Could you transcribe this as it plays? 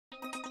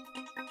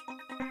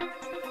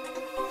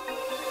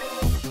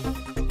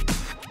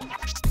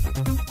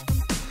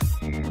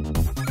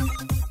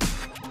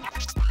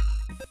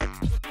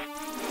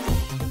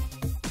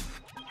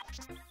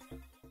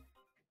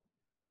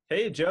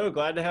Hey, Joe,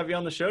 glad to have you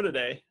on the show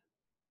today.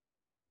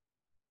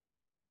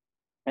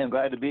 I'm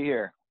glad to be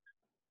here.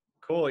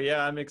 Cool.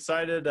 Yeah, I'm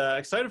excited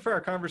for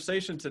our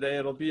conversation today.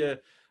 It'll be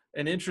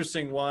an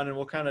interesting one, and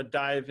we'll kind of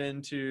dive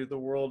into the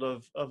world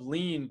of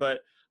lean. But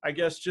I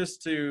guess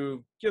just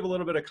to give a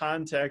little bit of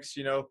context,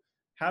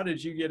 how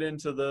did you get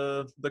into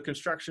the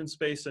construction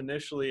space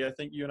initially? I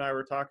think you and I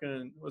were talking,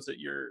 and was it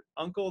your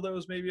uncle that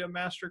was maybe a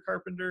master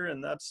carpenter,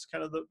 and that's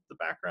kind of the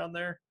background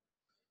there?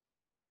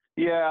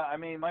 Yeah, I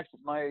mean, like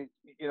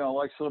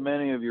so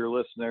many of your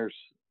listeners,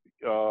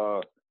 uh,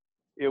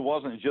 it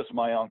wasn't just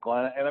my uncle,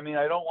 and I mean,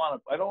 I don't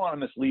want to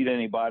mislead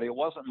anybody. It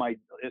wasn't my,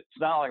 it's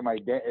not like my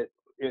dad.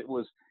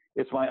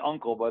 It's my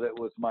uncle, but it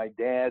was my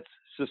dad's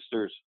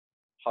sister's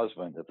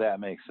husband, if that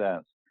makes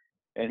sense.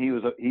 And he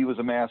was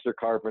a master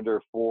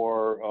carpenter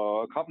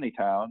for a company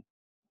town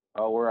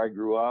where I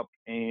grew up.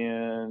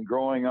 And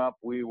growing up,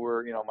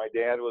 my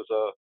dad was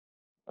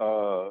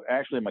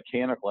actually a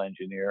mechanical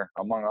engineer,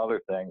 among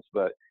other things,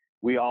 but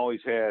we always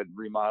had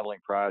remodeling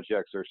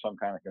projects or some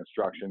kind of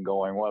construction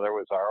going, whether it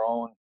was our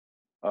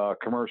own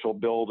commercial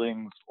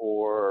buildings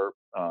or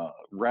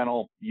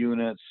rental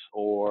units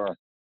or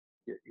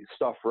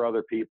stuff for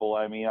other people.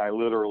 I mean, I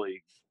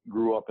literally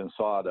grew up in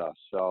sawdust.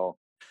 So,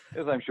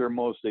 as I'm sure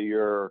most of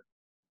your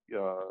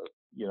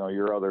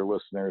other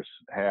listeners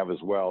have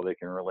as well, they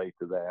can relate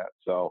to that.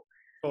 So,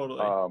 Totally.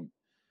 um,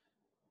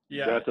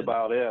 Yeah. that's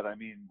about it. I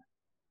mean,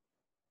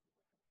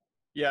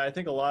 Yeah, I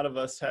think a lot of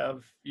us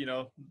have,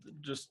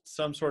 just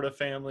some sort of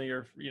family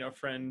or,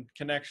 friend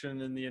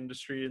connection in the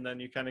industry, and then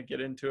you kind of get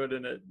into it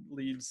and it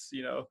leads,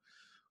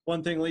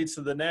 one thing leads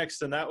to the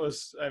next. And that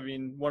was, I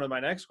mean, one of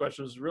my next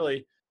questions was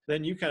really,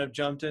 then you kind of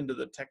jumped into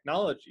the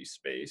technology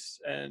space,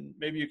 and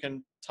maybe you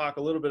can talk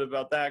a little bit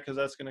about that, because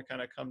that's going to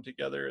kind of come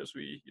together as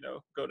we,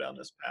 go down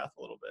this path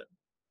a little bit.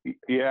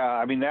 yeah,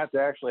 I mean, that's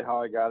actually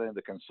how I got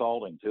into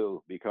consulting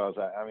too, because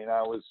I mean,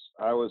 I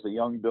was a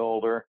young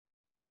builder.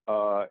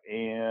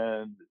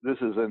 And this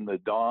is in the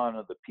dawn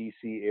of the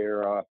PC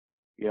era,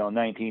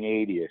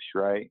 1980-ish,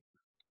 right?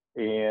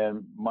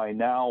 And my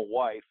now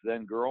wife,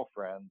 then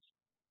girlfriend's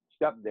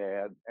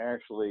stepdad,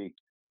 actually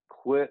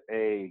quit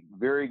a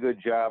very good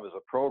job as a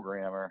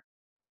programmer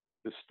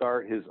to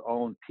start his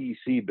own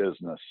PC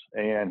business.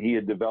 And he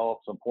had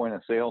developed some point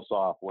of sale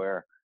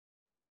software,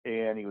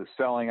 and he was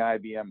selling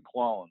IBM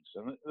clones.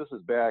 And this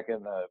is back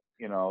in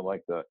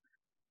like the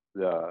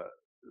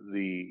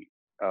the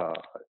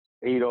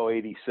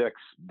 8086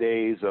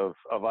 days of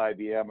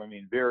IBM. I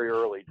mean, very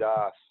early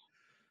DOS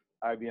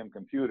IBM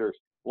computers.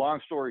 Long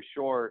story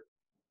short,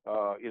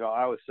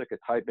 I was sick of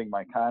typing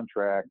my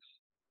contracts,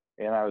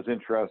 and I was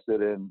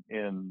interested in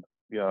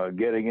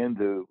getting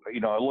into,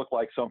 it looked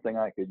like something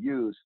I could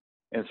use.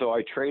 And so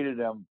I traded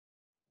him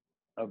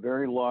a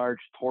very large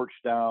torch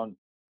down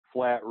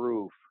flat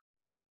roof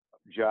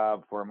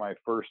job for my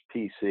first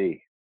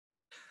PC.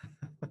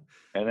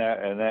 And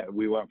that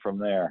we went from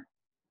there.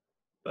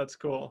 That's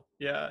cool.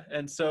 Yeah.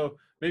 And so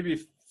maybe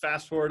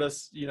fast forward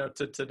us,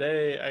 to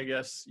today, I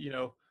guess,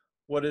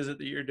 what is it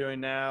that you're doing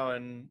now,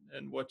 and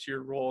what's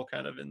your role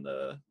kind of in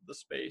the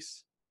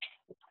space?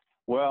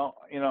 Well,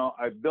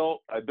 I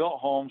built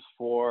homes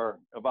for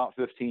about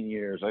 15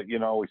 years. I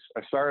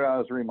started out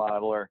as a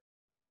remodeler,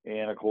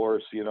 and of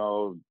course,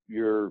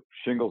 you're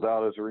shingles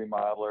out as a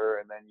remodeler,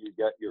 and then you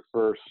get your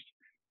first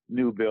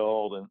new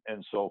build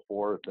and so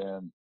forth.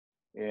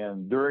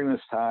 And during this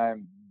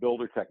time,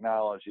 builder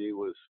technology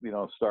was,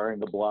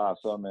 starting to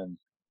blossom. And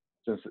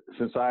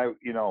since I,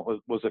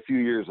 was a few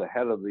years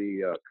ahead of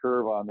the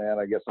curve on that,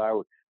 I guess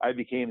I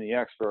became the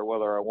expert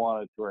whether I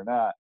wanted to or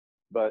not.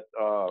 But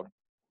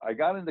I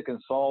got into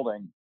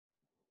consulting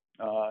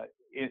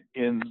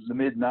in the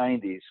mid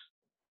 '90s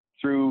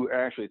through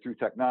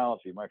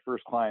technology. My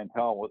first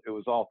clientele, it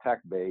was all tech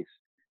based,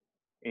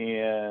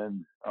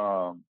 and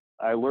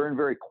I learned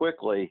very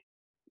quickly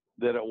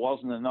that it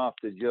wasn't enough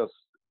to just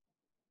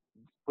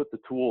put the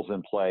tools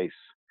in place.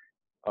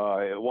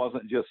 It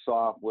wasn't just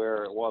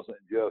software. It wasn't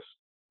just,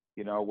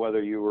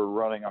 whether you were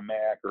running a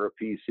Mac or a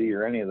PC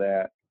or any of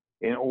that.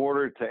 In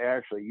order to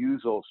actually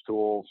use those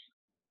tools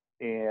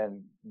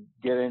and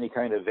get any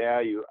kind of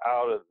value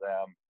out of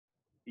them,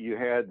 you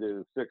had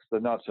to fix the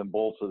nuts and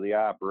bolts of the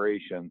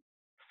operation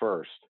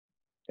first.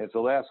 And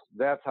so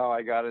that's how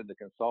I got into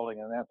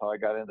consulting, and that's how I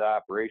got into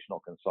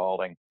operational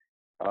consulting,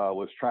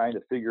 was trying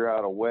to figure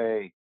out a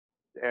way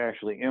to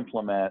actually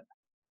implement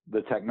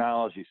the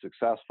technology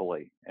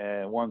successfully.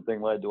 And one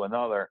thing led to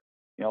another,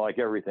 like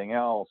everything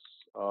else.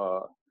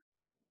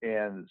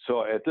 And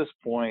so at this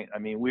point, I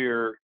mean,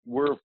 we're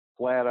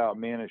flat out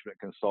management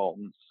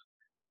consultants.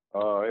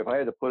 If I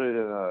had to put it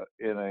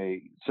in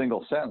a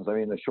single sentence, I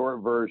mean, the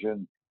short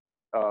version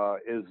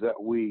is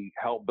that we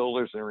help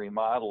builders and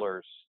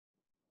remodelers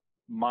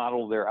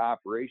model their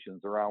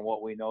operations around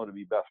what we know to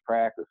be best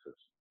practices.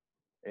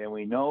 And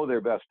we know they're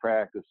best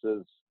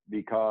practices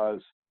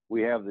because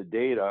we have the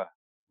data,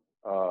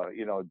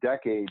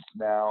 decades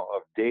now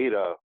of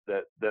data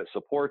that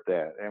support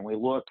that. And we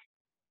look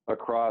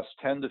across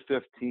 10 to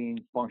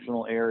 15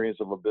 functional areas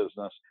of a business.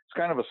 It's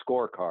kind of a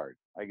scorecard,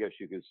 I guess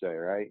you could say,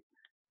 right?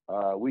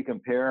 We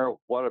compare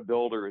what a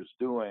builder is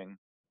doing,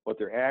 what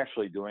they're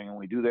actually doing, and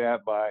we do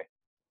that by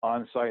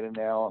on-site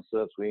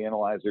analysis. We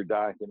analyze their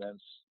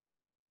documents,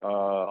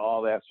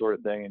 all that sort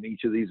of thing in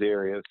each of these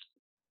areas.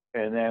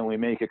 And then we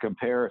make a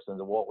comparison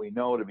to what we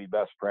know to be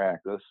best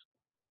practice.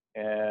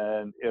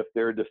 And if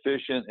they're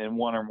deficient in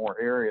one or more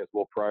areas,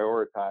 we'll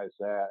prioritize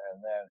that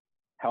and then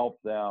help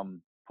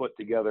them put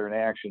together an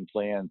action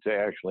plan to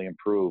actually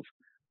improve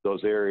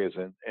those areas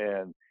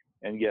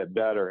and get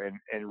better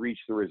and reach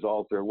the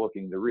results they're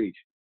looking to reach.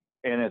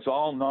 And it's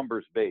all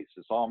numbers based.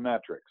 It's all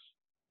metrics.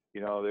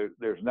 You know,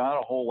 there's not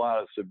a whole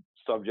lot of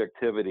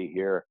subjectivity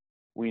here.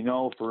 We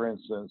know, for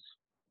instance,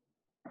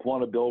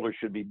 what a builder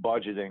should be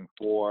budgeting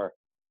for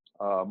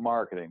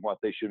marketing, what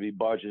they should be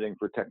budgeting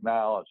for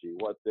technology,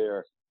 what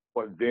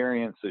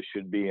variances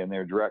should be in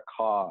their direct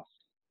costs,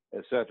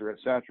 et cetera, et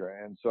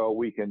cetera. And so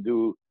we can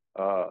do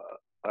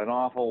an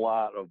awful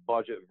lot of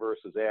budget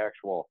versus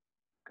actual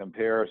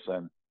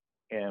comparison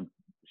and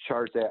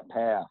chart that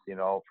path, you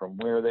know, from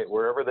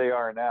wherever they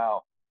are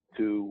now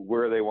to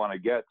where they want to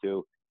get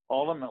to.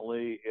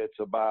 Ultimately, it's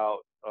about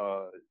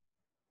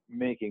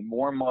making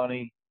more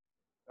money,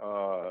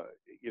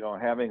 you know,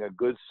 having a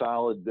good,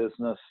 solid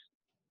business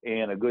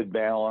and a good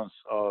balance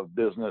of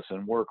business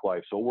and work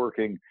life. So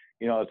working,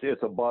 you know,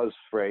 it's a buzz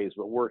phrase,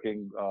 but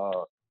working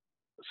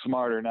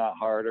smarter, not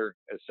harder,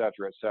 et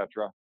cetera, et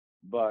cetera.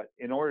 But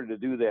in order to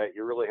do that,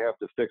 you really have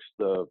to fix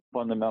the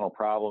fundamental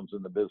problems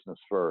in the business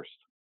first.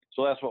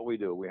 So that's what we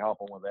do. We help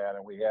them with that.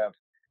 And we have,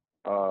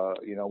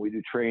 you know, we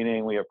do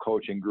training, we have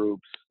coaching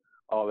groups,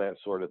 all that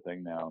sort of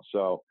thing now.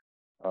 So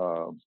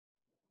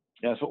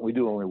that's what we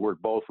do. And we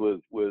work both with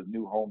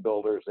new home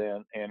builders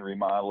and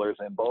remodelers,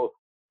 and both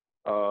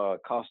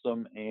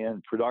custom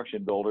and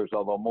production builders,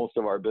 although most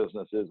of our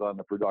business is on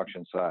the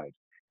production side.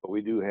 But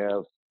we do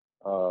have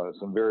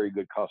some very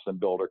good custom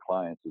builder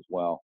clients as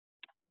well.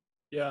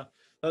 Yeah,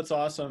 that's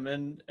awesome.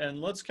 And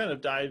let's kind of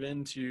dive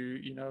into,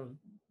 you know,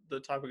 the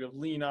topic of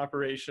lean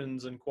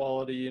operations and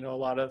quality. You know, a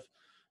lot of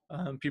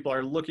people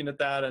are looking at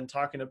that and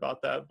talking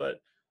about that, but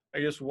I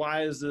guess,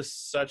 why is this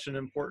such an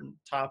important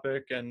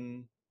topic?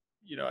 And,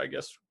 you know, I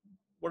guess,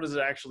 what does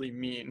it actually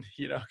mean?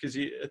 You know, because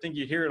I think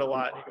you hear it a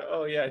lot and you go,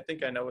 oh yeah, I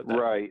think I know what that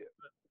right. means.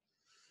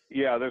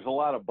 Yeah, there's a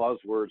lot of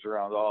buzzwords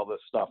around all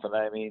this stuff. And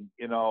I mean,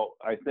 you know,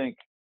 I think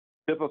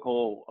there's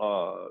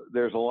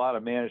a lot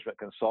of management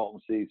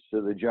consultancies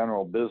to the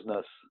general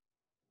business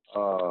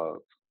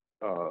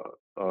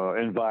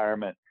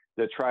environment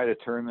that try to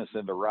turn this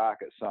into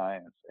rocket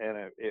science. And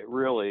it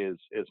really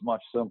is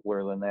much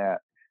simpler than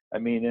that. I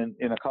mean,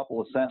 in a couple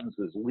of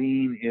sentences,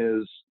 lean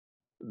is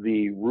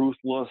the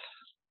ruthless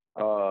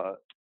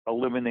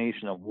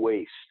elimination of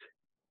waste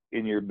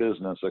in your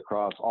business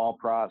across all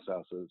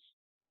processes,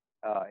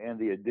 and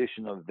the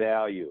addition of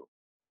value.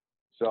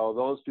 So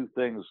those two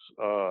things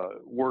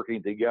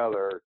working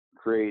together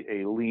create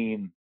a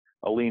lean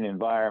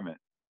environment.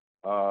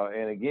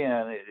 And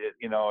again,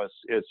 you know,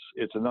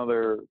 it's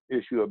another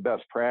issue of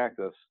best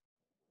practice.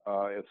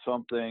 If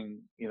something,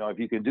 you know, if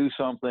you can do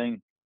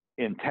something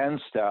in 10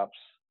 steps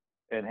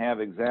and have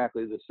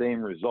exactly the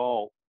same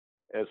result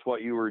as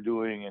what you were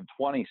doing in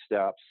 20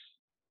 steps,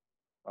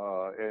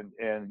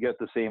 and get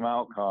the same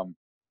outcome,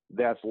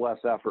 that's less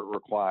effort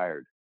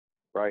required,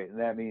 right? And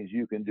that means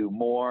you can do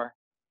more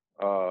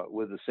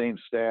with the same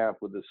staff,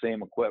 with the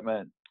same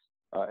equipment,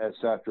 et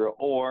cetera.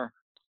 Or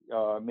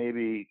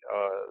maybe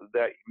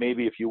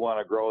if you want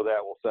to grow, that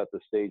will set the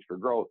stage for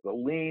growth. But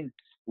lean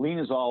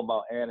is all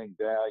about adding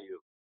value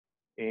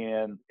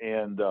and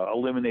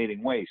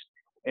eliminating waste.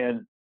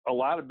 And a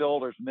lot of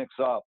builders mix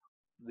up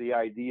the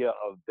idea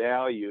of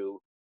value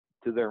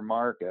to their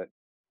market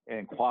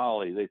and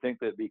quality. They think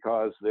that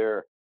because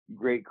they're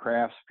great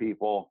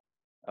craftspeople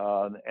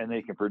and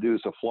they can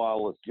produce a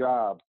flawless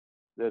job,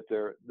 that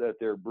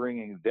they're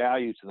bringing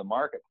value to the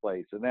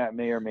marketplace, and that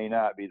may or may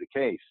not be the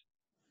case.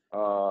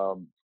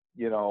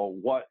 You know,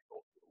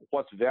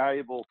 what's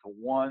valuable to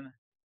one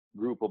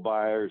group of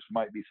buyers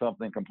might be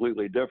something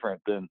completely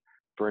different than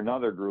for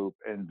another group,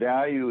 and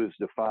value is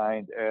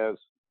defined as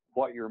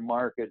what your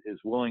market is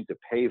willing to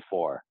pay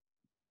for,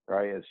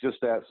 right? It's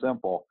just that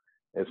simple.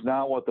 It's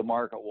not what the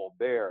market will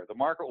bear. The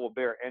market will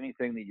bear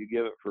anything that you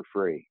give it for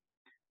free.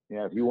 You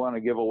know, if you want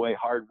to give away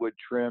hardwood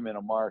trim in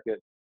a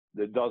market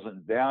that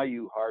doesn't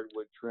value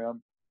hardwood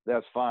trim,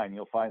 that's fine.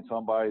 You'll find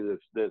somebody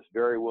that's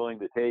very willing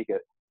to take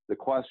it. The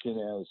question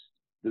is,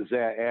 does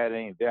that add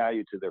any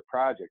value to their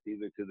project,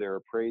 either to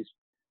their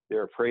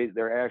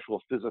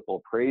actual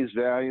physical appraised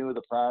value of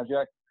the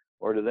project,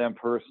 or to them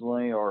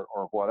personally, or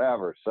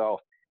whatever. So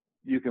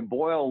you can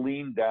boil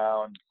lean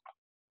down.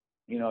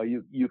 You know,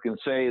 you can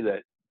say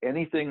that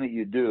anything that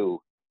you do,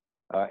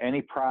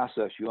 any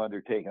process you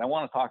undertake, and I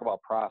want to talk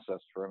about process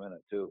for a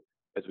minute too,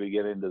 as we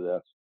get into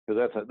this,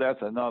 because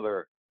that's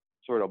another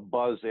sort of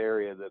buzz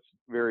area that's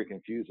very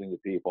confusing to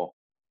people.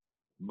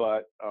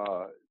 But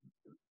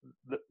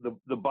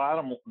the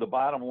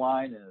bottom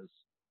line is,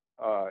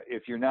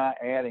 if you're not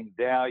adding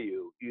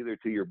value either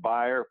to your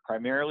buyer,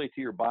 primarily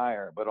to your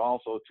buyer, but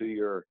also to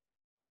your,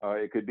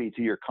 it could be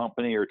to your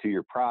company or to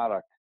your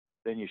product,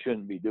 then you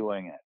shouldn't be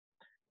doing it.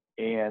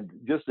 And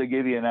just to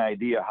give you an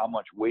idea how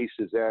much waste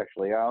is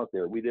actually out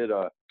there, we did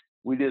a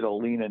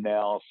lean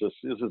analysis.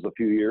 This is a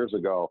few years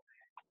ago,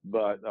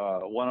 but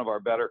one of our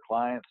better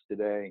clients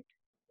today,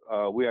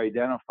 we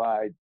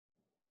identified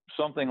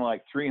something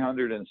like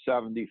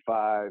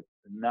 375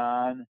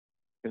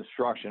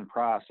 non-construction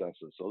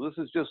processes. So this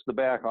is just the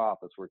back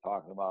office we're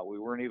talking about. We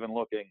weren't even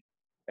looking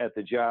at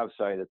the job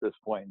site at this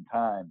point in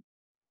time.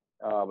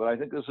 But I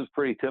think this is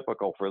pretty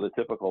typical for the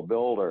typical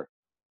builder.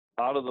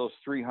 Out of those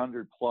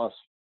 300 plus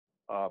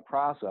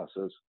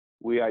processes,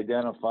 we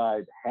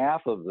identified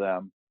half of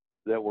them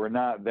that were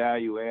not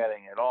value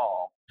adding at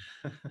all.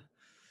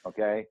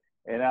 Okay.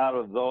 And out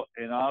of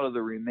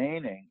the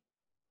remaining,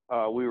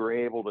 we were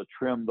able to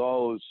trim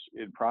those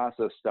in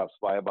process steps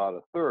by about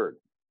a third.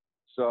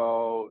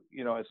 So,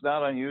 it's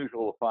not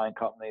unusual to find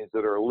companies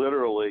that are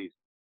literally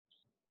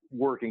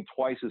working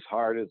twice as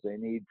hard as they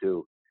need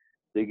to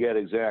get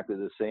exactly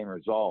the same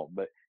result.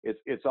 But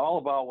it's all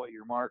about what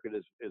your market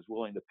is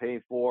willing to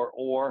pay for,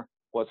 or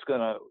what's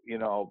going to,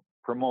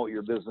 promote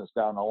your business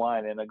down the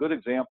line. And a good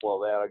example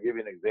of that, I'll give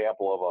you an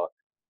example of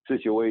a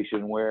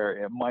situation where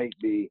it might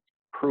be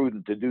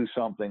prudent to do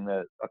something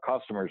that a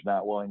customer is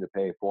not willing to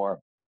pay for.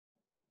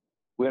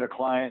 We had a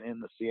client in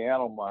the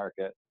Seattle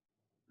market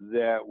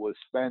that was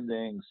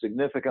spending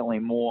significantly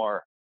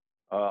more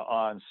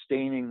on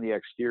staining the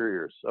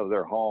exteriors of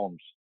their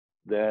homes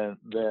than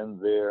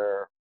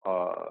their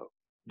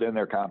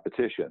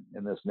competition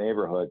in this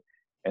neighborhood.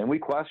 And we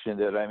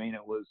questioned it. I mean,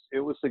 it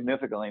was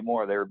significantly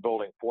more. They were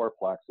building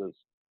fourplexes.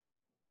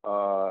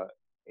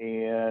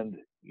 And,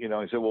 he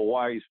said, well,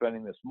 why are you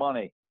spending this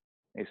money?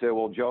 And he said,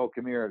 well, Joe,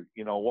 come here,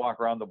 walk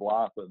around the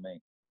block with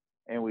me.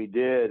 And we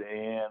did.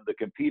 And the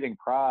competing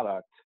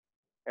product,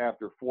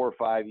 after 4 or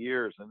 5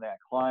 years in that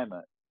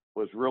climate,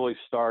 was really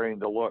starting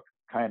to look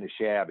kind of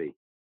shabby,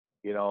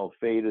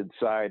 faded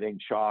siding,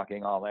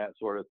 chalking, all that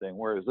sort of thing.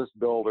 Whereas this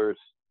builder's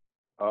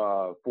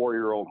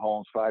 4-year-old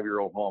homes,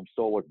 5-year-old homes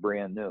still look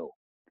brand new.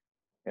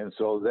 And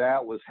so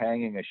that was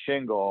hanging a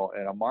shingle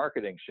and a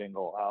marketing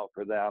shingle out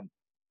for them.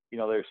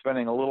 They're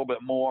spending a little bit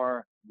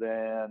more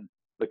than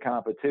the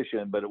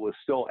competition, but it was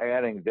still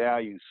adding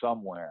value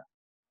somewhere.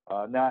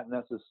 Not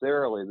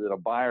necessarily that a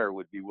buyer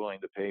would be willing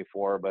to pay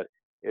for, but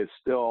it's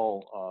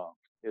still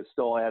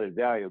added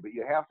value. But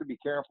you have to be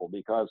careful,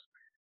 because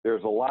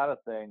there's a lot of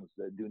things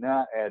that do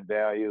not add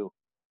value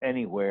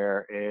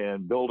anywhere,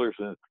 and builders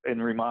and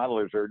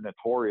remodelers are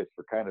notorious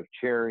for kind of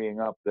cherrying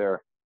up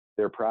their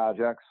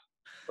projects,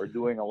 or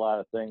doing a lot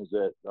of things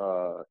that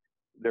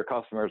their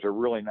customers are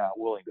really not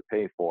willing to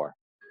pay for.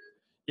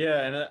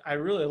 Yeah, and I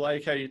really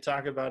like how you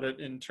talk about it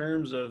in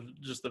terms of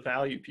just the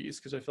value piece,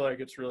 because I feel like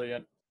it's really,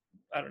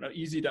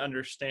 easy to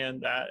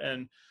understand that.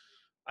 And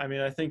I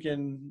mean, I think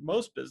in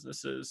most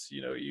businesses,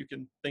 you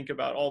can think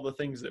about all the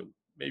things that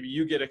maybe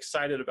you get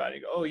excited about.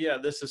 You go, oh yeah,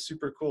 this is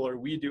super cool, or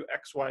we do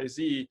X, Y,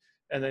 Z.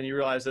 And then you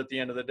realize at the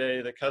end of the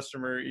day, the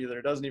customer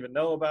either doesn't even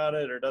know about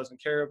it, or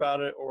doesn't care about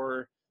it,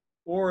 or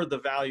the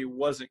value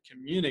wasn't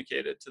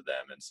communicated to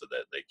them. And so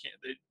that they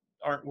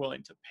aren't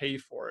willing to pay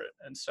for it.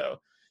 And so,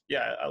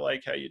 yeah, I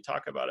like how you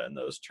talk about it in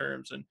those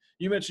terms. And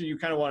you mentioned you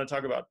kind of want to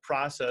talk about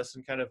process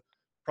and kind of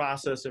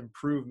process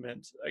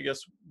improvement. I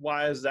guess,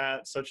 why is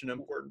that such an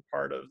important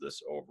part of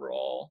this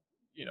overall,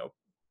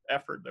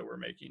 effort that we're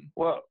making?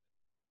 Well,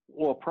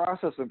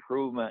 process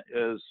improvement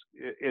it's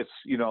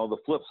the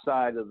flip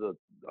side of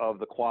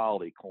the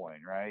quality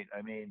coin, right?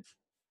 I mean,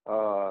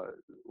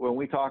 when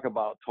we talk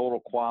about total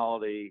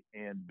quality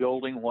and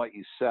building what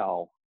you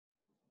sell,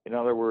 in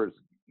other words,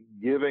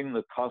 giving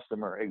the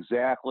customer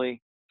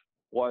exactly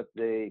what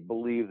they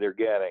believe they're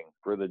getting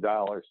for the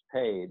dollars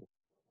paid,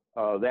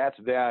 that's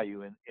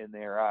value in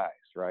their eyes,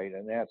 right?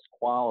 And that's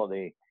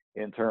quality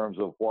in terms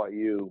of what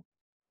you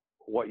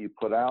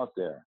put out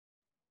there.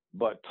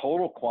 But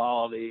total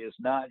quality is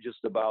not just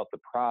about the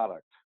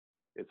product.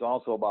 It's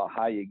also about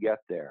how you get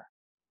there.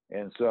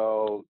 And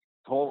so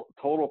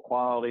total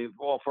quality,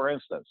 well, for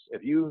instance,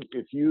 if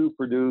you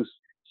produce,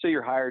 say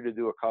you're hired to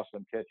do a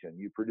custom kitchen,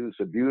 you produce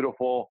a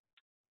beautiful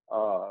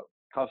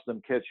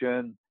custom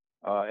kitchen,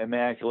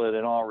 immaculate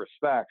in all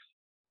respects,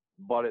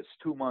 but it's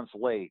 2 months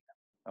late.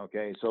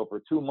 Okay, so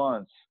for 2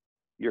 months,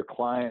 your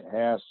client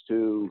has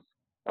to,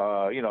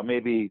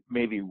 maybe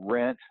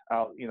rent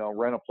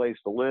a place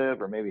to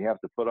live, or maybe have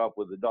to put up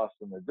with the dust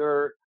and the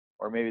dirt,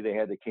 or maybe they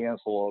had to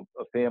cancel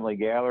a family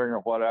gathering or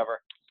whatever.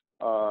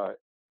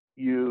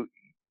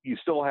 You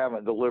still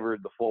haven't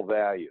delivered the full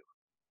value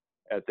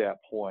at that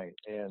point,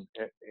 and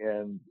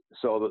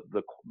so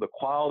the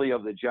quality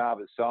of the job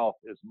itself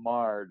is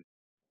marred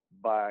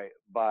by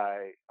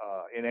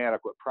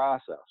inadequate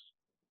process.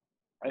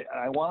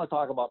 I want to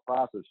talk about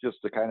process just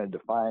to kind of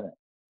define it.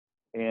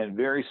 And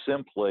very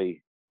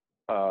simply,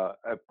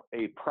 a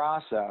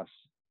process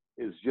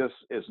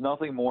is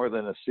nothing more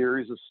than a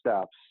series of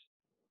steps,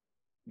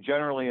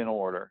 generally in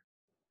order,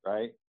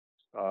 right?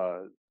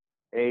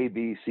 A,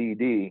 B, C,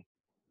 D,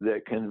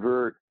 that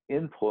convert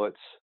inputs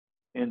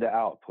into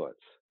outputs.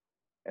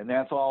 And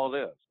that's all it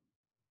is.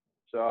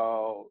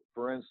 So,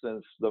 for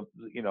instance,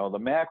 the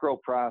macro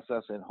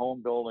process in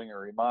home building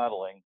or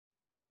remodeling,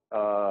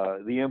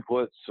 the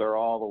inputs are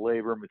all the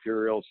labor,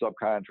 materials,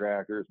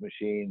 subcontractors,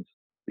 machines.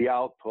 The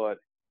output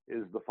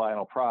is the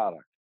final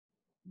product.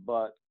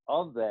 But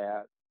of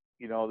that,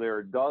 there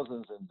are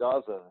dozens and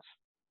dozens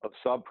of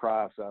sub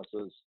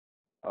processes.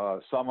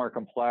 Some are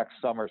complex,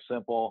 some are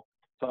simple.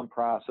 Some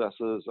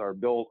processes are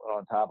built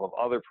on top of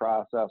other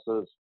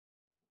processes,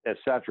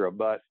 etc.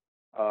 But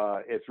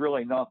it's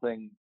really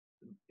nothing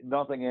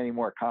any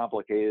more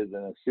complicated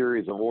than a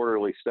series of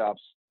orderly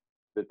steps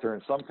that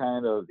turn some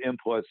kind of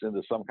inputs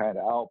into some kind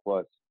of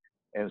outputs.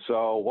 And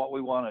so what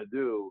we want to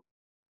do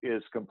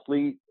is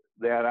complete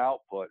that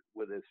output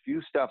with as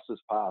few steps as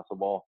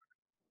possible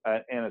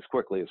and as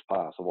quickly as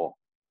possible.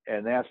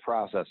 And that's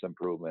process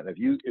improvement. If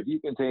you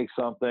can take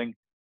something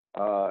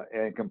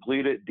and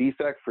complete it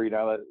defect free.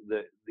 Now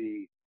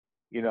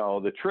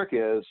the trick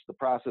is the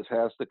process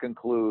has to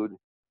conclude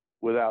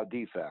without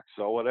defects.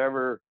 So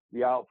whatever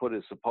the output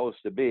is supposed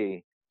to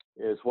be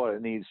is what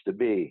it needs to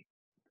be.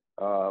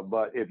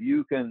 But if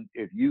you can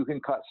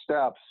cut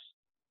steps,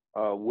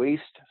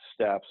 waste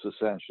steps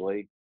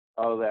essentially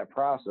out of that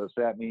process,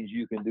 that means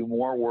you can do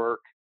more work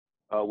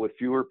with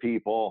fewer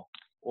people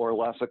or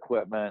less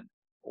equipment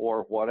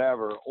or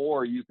whatever,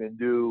 or you can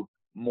do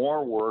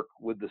more work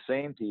with the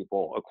same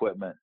people,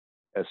 equipment,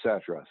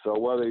 etc. So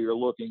whether you're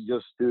looking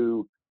just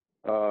to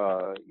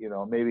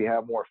maybe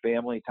have more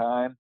family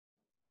time,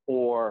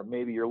 or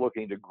maybe you're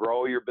looking to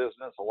grow your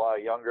business, a lot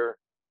of younger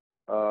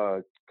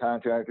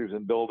contractors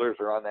and builders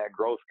are on that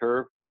growth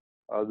curve.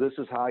 This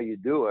is how you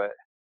do it,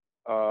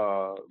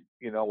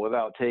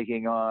 without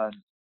taking on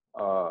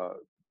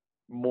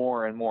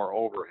more and more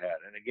overhead.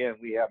 And again,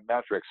 we have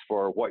metrics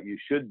for what you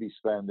should be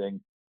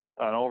spending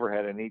on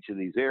overhead in each of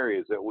these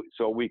areas,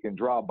 so we can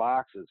draw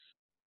boxes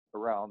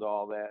around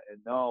all that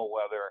and know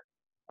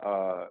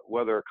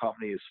whether a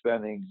company is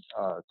spending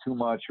too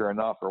much or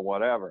enough or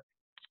whatever.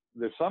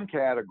 There's some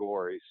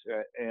categories,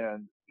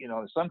 and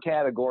some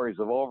categories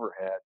of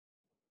overhead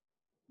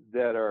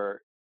that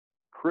are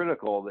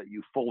critical that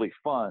you fully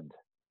fund.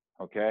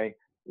 Okay,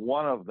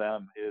 one of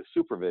them is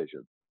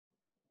supervision.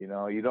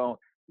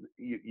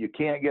 You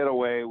can't get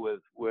away with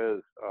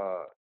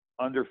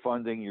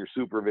underfunding your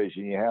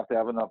supervision. You have to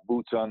have enough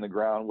boots on the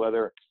ground,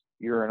 whether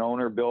you're an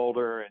owner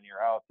builder and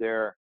you're out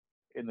there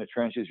in the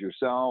trenches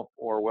yourself,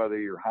 or whether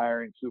you're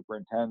hiring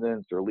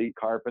superintendents or lead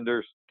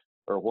carpenters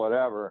or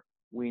whatever.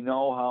 We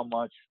know how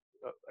much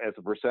as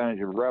a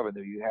percentage of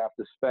revenue you have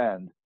to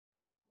spend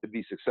to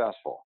be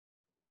successful.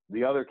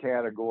 The other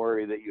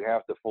category that you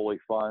have to fully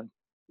fund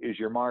is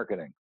your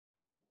marketing.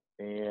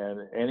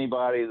 And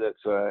anybody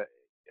that's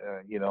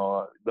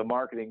the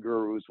marketing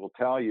gurus will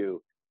tell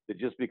you that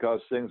just because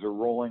things are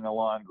rolling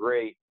along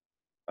great,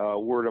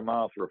 word of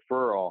mouth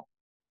referral,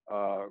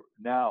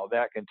 now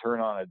that can turn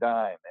on a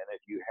dime. And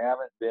if you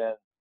haven't been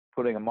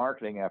putting a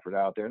marketing effort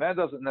out there, and that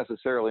doesn't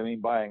necessarily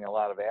mean buying a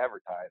lot of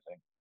advertising.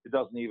 It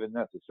doesn't even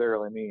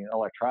necessarily mean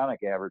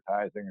electronic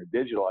advertising or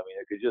digital. I mean,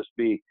 it could just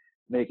be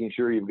making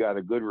sure you've got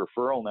a good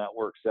referral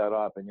network set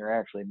up and you're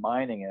actually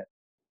mining it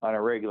on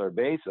a regular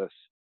basis.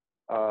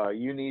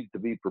 You need to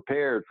be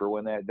prepared for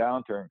when that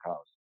downturn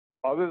comes.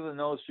 Other than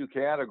those two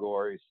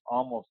categories,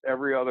 almost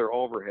every other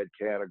overhead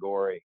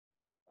category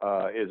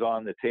is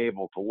on the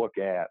table to look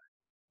at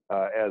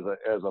as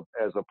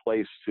a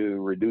place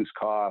to reduce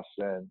costs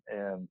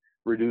and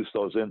reduce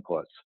those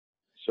inputs.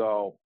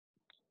 So,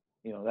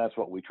 that's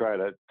what we try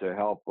to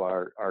help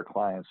our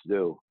clients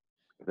do,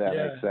 if that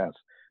makes sense.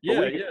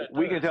 Yeah,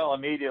 we can tell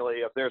immediately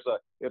if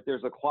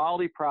there's a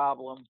quality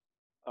problem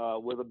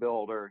with a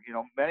builder.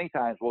 Many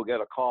times we'll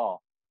get a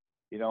call.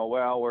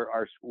 Well,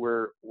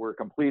 we're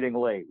completing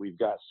late. We've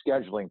got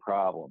scheduling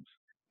problems,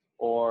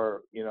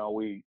 or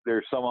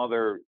there's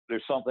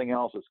something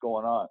else that's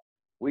going on.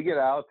 We get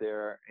out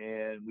there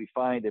and we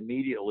find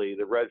immediately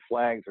the red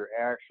flags are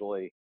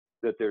actually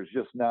that there's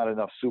just not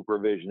enough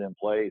supervision in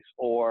place,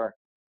 or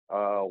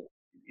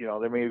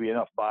there may be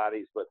enough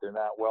bodies, but they're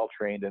not well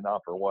trained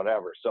enough or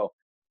whatever. So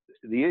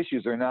the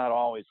issues are not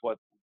always what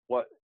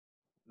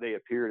they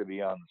appear to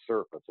be on the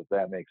surface, if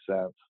that makes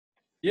sense.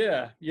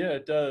 Yeah,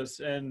 it does.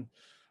 And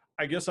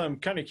I guess I'm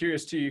kind of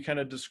curious too, you kind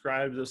of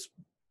describe this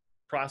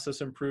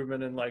process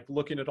improvement and like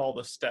looking at all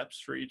the steps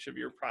for each of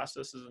your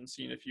processes and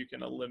seeing if you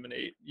can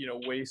eliminate,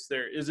 waste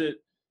there. Is it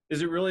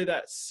really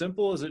that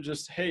simple? Is it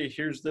just, hey,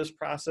 here's this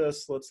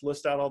process, let's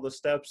list out all the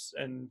steps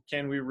and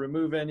can we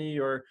remove any,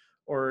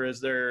 or is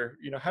there,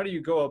 how do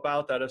you go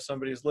about that if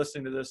somebody's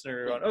listening to this and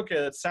they're going, okay,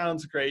 that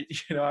sounds great.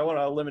 I want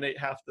to eliminate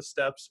half the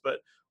steps, but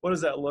what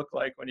does that look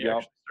like when you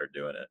actually start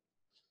doing it?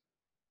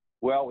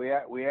 Well, we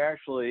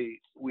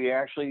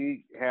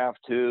actually have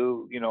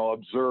to,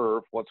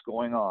 observe what's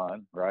going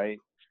on, right?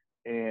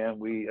 And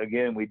we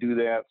do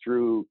that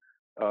through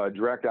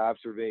direct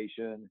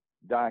observation,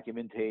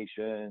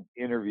 documentation,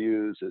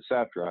 interviews,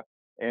 etc.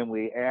 And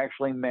we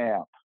actually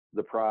map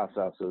the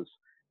processes.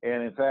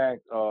 And in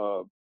fact,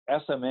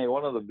 SMA,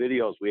 one of the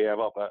videos we have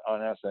up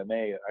on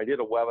SMA, I did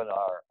a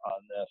webinar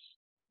on this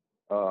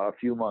a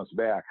few months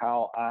back,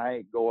 how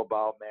I go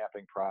about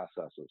mapping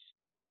processes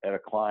at a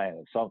client.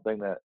 It's something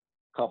that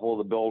a couple of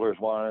the builders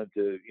wanted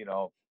to,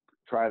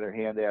 try their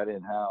hand at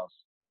in-house.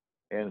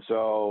 And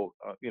so,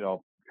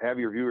 have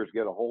your viewers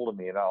get a hold of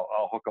me and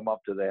I'll hook them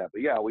up to that.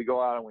 But yeah, we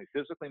go out and we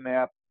physically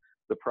map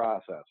the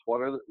process.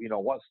 What are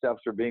what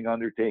steps are being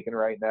undertaken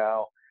right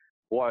now?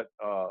 What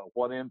are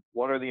the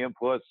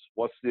inputs?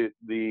 What's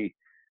the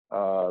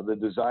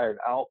desired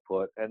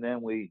output? And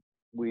then we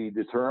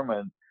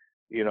determine,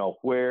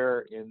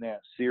 where in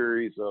that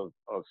series of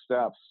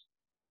steps,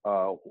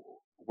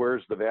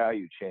 where's the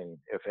value chain,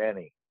 if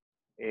any.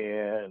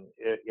 And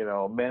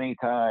many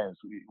times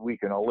we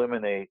can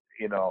eliminate,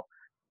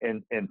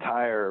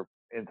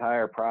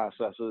 entire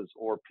processes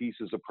or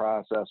pieces of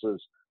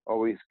processes, or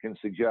we can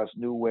suggest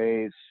new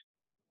ways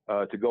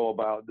to go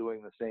about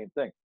doing the same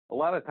thing. A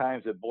lot of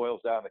times it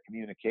boils down to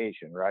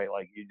communication, right?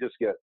 Like you just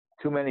get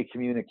too many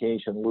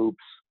communication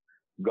loops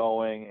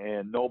going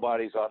and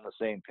nobody's on the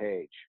same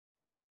page.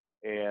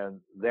 And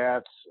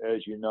that's,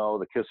 as you know,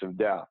 the kiss of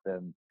death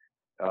in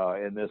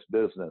this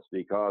business,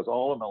 because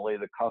ultimately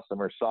the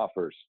customer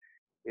suffers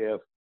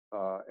if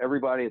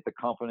everybody at the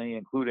company,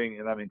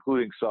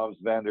 including subs,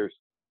 vendors,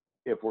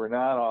 if we're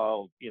not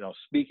all,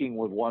 speaking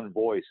with one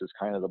voice is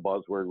kind of the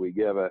buzzword we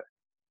give it.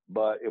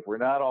 But if we're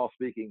not all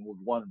speaking with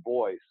one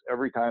voice,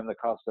 every time the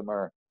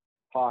customer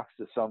talks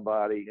to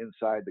somebody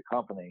inside the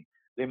company,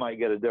 they might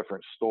get a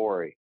different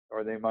story,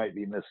 or they might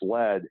be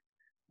misled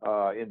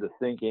into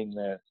thinking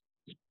that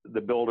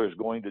the builder is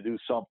going to do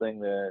something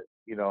that,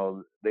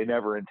 they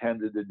never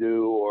intended to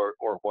do,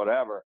 or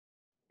whatever.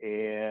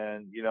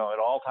 And,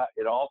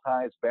 it all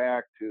ties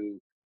back to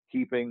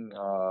keeping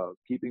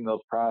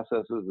those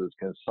processes as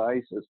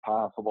concise as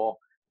possible,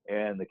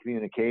 and the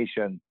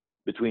communication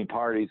between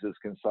parties as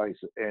concise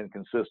and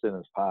consistent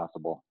as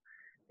possible.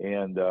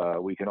 And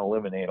we can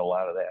eliminate a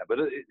lot of that. But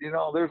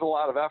there's a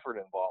lot of effort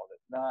involved.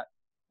 It's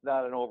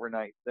not an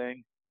overnight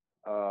thing,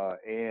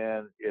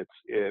 and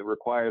it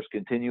requires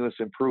continuous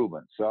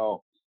improvement.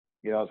 So,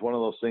 it's one of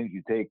those things.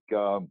 You take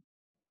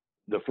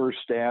the first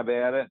stab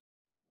at it.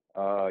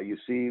 You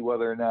see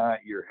whether or not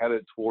you're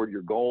headed toward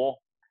your goal,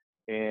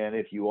 and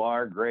if you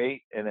are,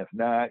 great. And if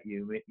not,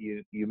 you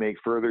make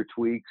further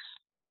tweaks,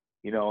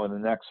 in the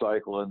next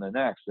cycle and the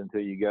next,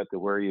 until you get to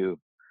where you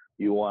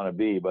want to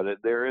be. But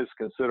there is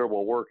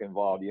considerable work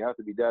involved. You have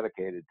to be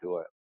dedicated to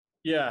it.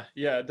 Yeah,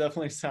 it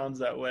definitely sounds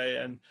that way.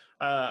 And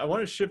I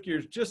want to shift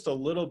gears just a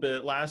little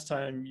bit. Last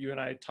time you and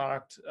I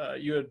talked,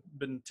 you had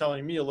been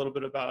telling me a little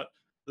bit about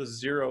the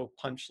zero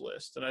punch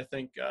list. And I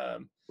think,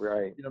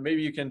 right.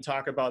 Maybe you can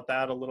talk about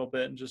that a little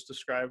bit and just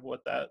describe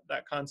what that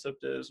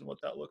concept is and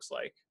what that looks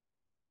like.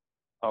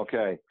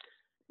 Okay.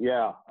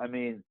 Yeah. I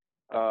mean,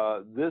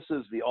 this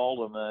is the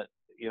ultimate,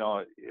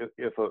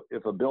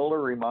 if a builder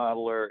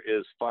remodeler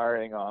is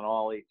firing on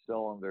all 8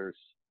 cylinders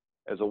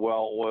as a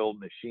well-oiled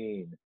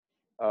machine,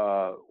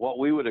 what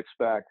we would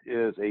expect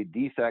is a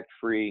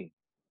defect-free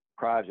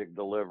project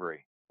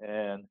delivery.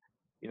 And,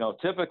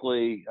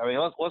 typically, I mean,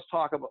 let's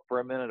talk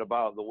for a minute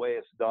about the way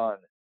it's done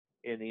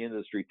in the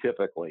industry.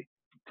 Typically,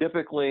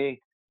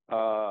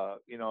 the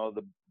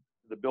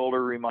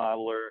builder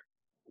remodeler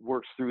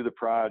works through the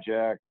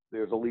project.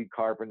 There's a lead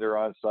carpenter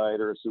on site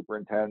or a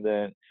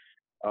superintendent.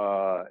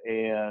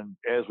 And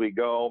as we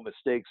go,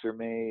 mistakes are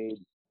made,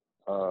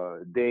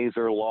 days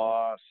are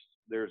lost,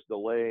 there's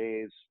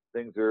delays,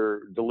 things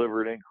are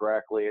delivered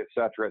incorrectly, et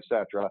cetera, et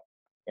cetera.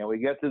 And we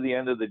get to the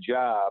end of the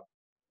job,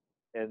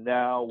 and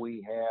now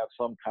we have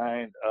some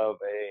kind of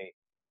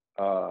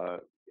a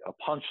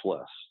punch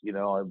list,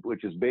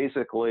 which is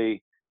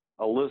basically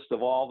a list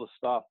of all the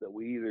stuff that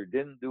we either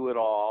didn't do at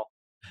all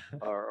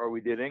or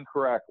we did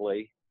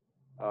incorrectly,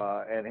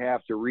 and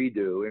have to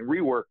redo. And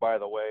rework, by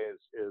the way,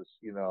 is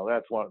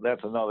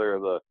that's another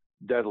of the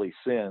deadly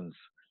sins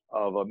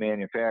of a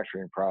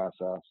manufacturing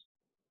process.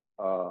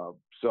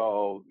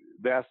 So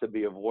that's to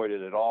be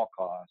avoided at all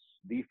costs.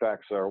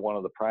 Defects are one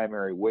of the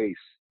primary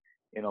wastes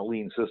in a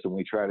lean system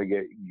we try to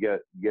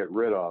get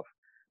rid of.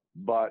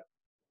 But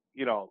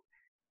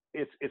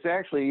it's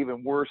actually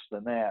even worse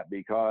than that,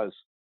 because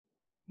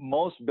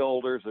most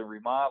builders and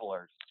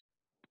remodelers,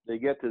 they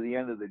get to the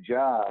end of the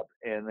job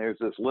and there's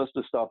this list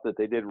of stuff that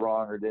they did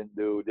wrong or didn't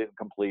do, didn't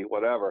complete,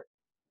 whatever.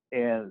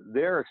 And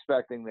they're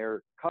expecting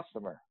their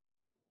customer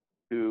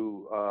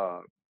to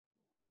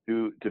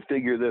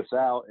figure this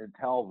out and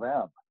tell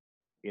them,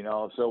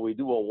 so we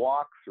do a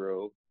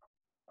walkthrough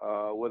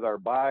with our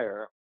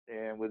buyer,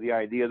 and with the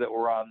idea that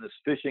we're on this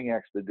fishing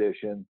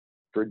expedition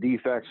for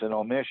defects and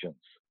omissions.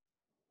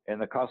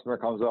 And the customer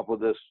comes up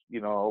with this,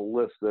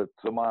 list that's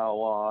a mile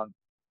long,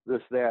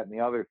 this, that, and the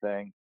other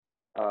thing.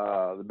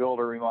 The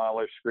builder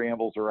remodeler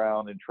scrambles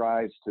around and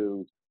tries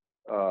to,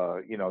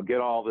 get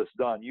all this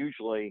done,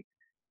 usually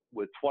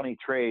with 20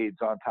 trades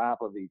on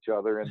top of each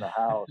other in the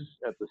house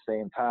at the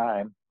same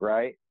time,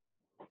 right?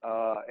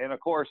 And of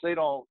course,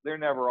 they're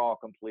never all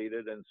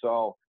completed. And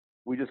so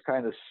we just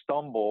kind of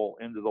stumble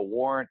into the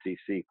warranty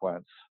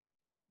sequence,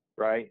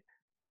 right?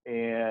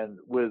 And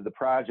with the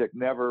project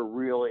never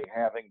really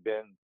having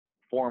been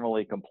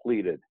formally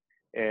completed.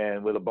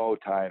 and with a bow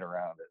tied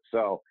around it.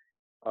 So,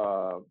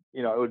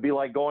 it would be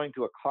like going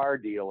to a car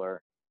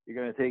dealer. You're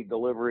going to take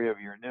delivery of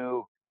your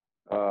new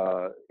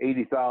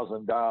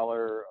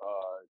 $80,000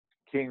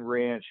 King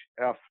Ranch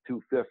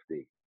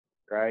F-250,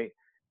 right?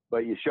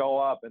 But you show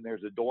up and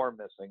there's a door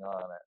missing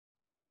on it.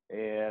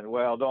 And,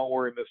 well, don't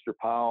worry, Mr.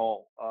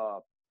 Powell.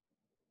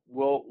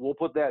 We'll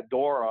put that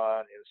door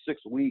on in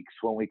 6 weeks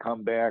when we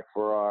come back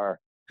for our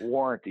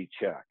warranty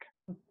check,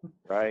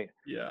 right?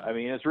 Yeah. I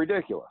mean, it's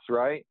ridiculous,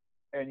 right?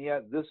 And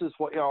yet this is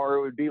what, or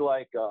it would be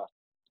like,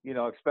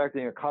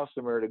 expecting a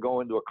customer to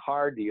go into a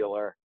car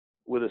dealer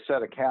with a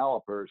set of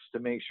calipers to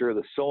make sure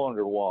the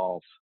cylinder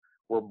walls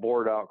were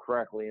bored out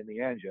correctly in the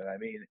engine. I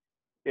mean,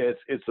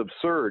 it's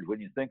absurd when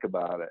you think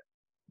about it,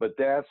 but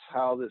that's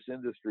how this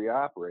industry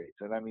operates.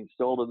 And I mean,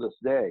 still to this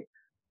day.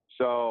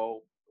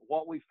 So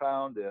what we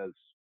found is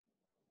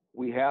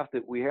we have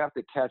to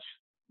catch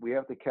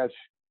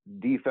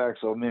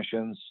defects,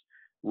 omissions,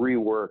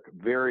 rework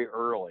very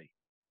early.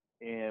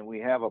 And we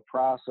have a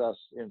process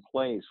in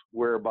place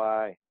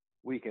whereby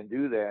we can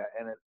do that.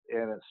 And it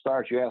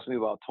starts, you asked me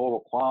about total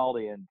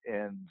quality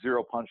and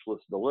zero punch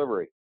list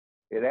delivery.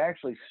 It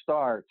actually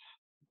starts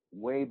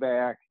way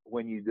back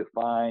when you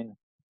define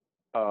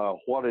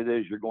what it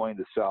is you're going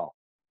to sell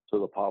to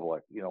the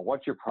public.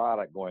 What's your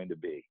product going to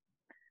be?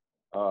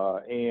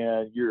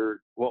 And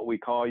what we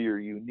call your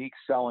unique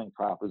selling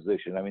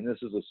proposition. I mean,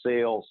 this is a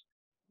sales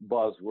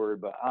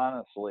buzzword, but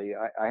honestly,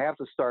 I have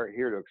to start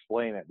here to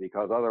explain it,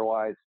 because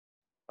otherwise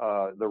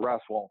the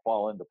rest won't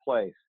fall into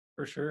place.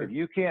 For sure. If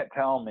you can't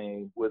tell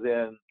me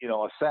within,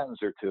 a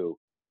sentence or two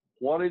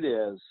what it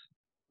is,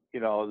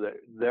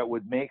 that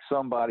would make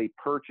somebody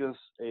purchase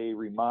a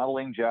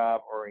remodeling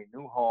job or a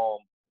new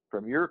home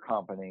from your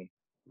company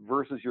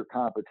versus your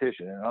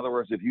competition. In other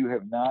words, if you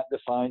have not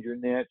defined your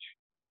niche,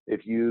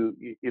 if you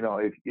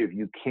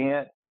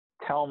can't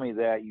tell me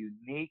that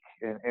unique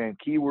and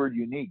keyword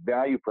unique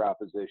value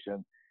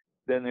proposition,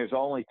 then there's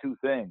only two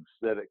things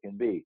that it can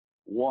be.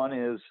 One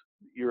is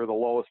you're the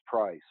lowest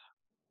price,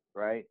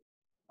 right?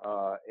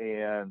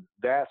 And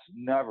that's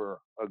never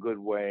a good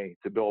way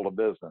to build a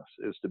business,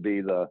 is to be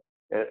a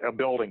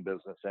building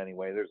business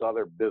anyway. There's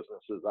other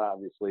businesses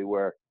obviously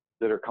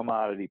that are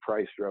commodity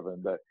price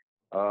driven, but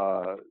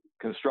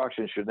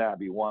construction should not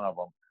be one of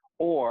them.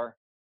 Or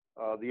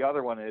the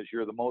other one is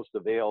you're the most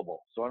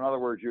available. So in other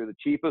words, you're the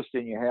cheapest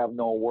and you have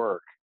no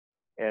work.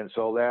 And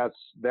so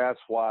that's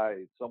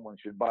why someone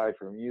should buy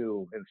from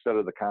you instead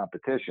of the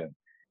competition.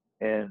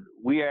 And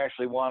we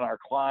actually want our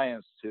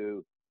clients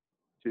to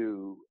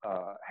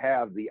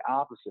have the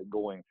opposite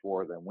going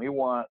for them. We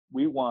want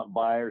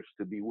buyers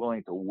to be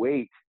willing to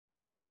wait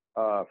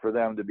for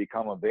them to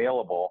become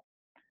available,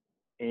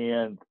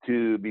 and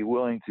to be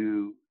willing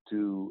to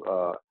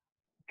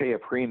pay a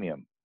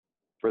premium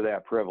for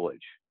that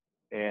privilege.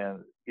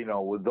 And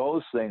with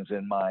those things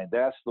in mind,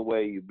 that's the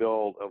way you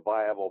build a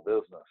viable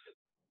business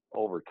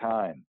over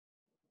time.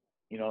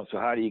 So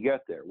how do you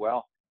get there?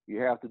 Well,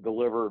 you have to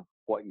deliver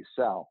what you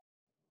sell.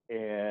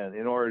 And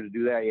in order to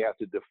do that, you have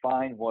to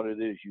define what it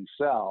is you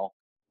sell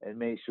and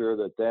make sure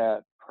that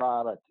that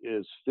product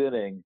is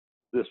fitting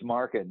this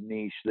market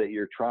niche that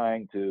you're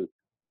trying to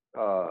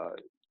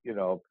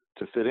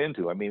fit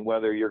into. I mean,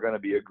 whether you're going to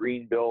be a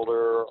green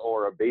builder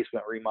or a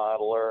basement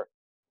remodeler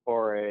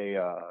or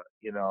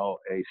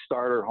a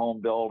starter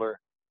home builder,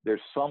 there's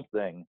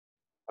something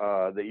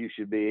that you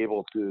should be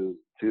able to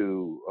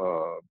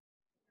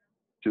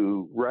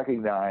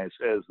recognize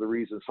as the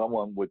reason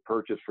someone would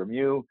purchase from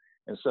you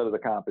instead of the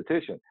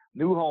competition.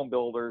 New home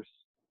builders,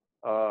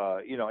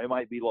 it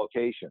might be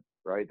location,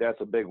 right?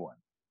 That's a big one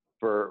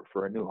for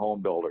a new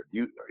home builder.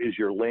 Is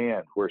your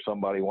land where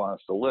somebody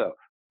wants to live,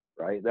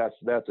 right?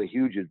 That's a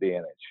huge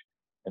advantage,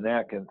 and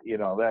that can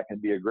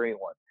be a great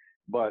one.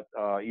 But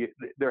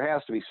there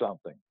has to be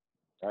something,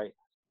 right?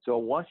 So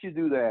once you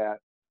do that,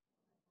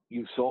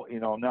 you've sold.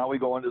 Now we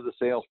go into the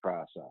sales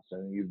process,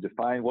 and you've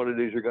defined what it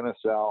is you're going to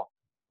sell.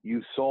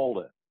 You've sold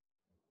it.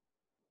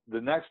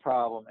 The next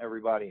problem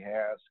everybody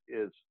has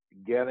is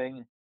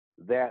getting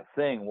that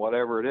thing,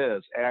 whatever it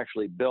is,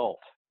 actually built,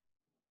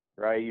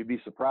 right? You'd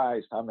be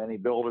surprised how many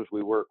builders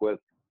we work with.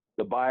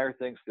 The buyer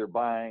thinks they're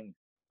buying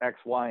X,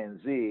 Y,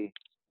 and Z,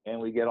 and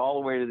we get all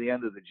the way to the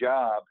end of the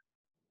job,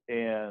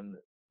 and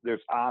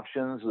there's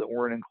options that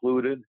weren't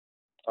included.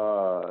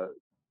 The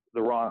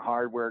wrong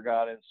hardware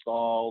got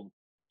installed.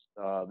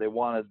 They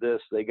wanted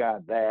this, they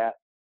got that,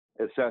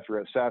 et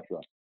cetera, et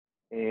cetera.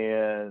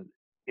 And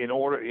in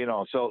order,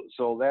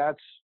 so that's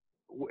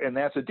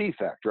a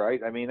defect,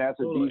 right? I mean, that's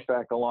a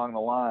defect along the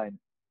line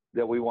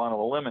that we want to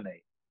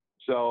eliminate.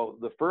 So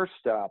the first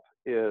step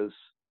is,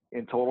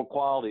 in total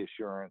quality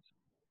assurance,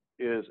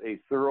 is a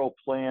thorough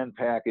plan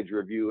package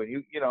review.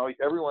 And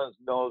everyone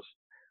knows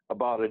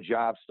about a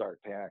job start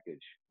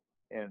package,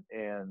 and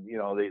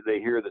they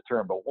hear the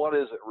term, but what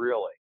is it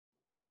really?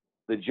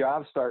 The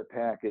job start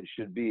package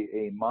should be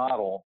a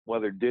model,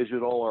 whether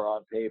digital or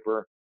on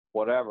paper,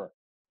 whatever.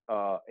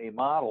 A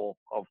model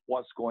of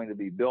what's going to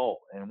be built.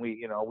 And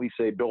we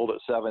say build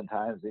it 7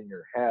 times in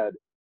your head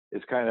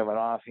is kind of an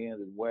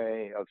offhanded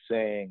way of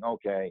saying,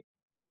 okay,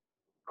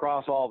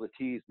 cross all the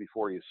T's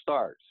before you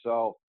start.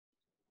 So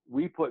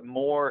we put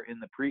more in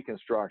the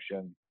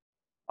pre-construction,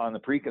 on the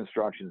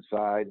pre-construction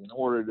side, in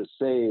order to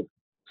save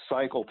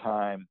cycle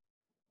time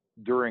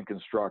during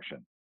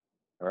construction.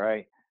 All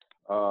right.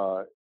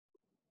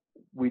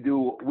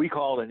 We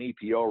call it an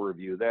EPO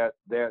review.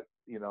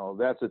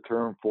 That's a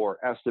term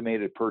for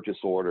estimated purchase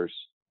orders.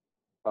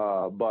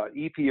 But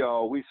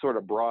EPO, we sort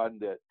of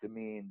broadened it to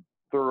mean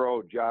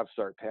thorough job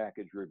start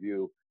package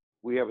review.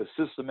 We have a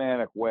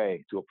systematic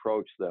way to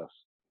approach this.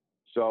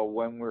 So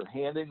when we're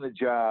handing the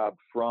job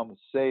from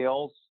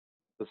sales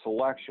to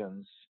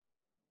selections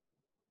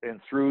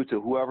and through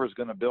to whoever's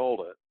going to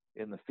build it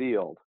in the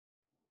field,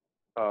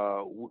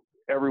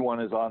 everyone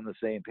is on the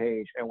same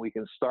page, and we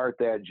can start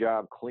that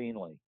job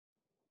cleanly,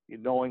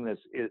 knowing that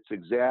it's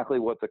exactly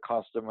what the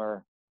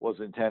customer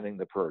was intending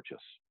to purchase.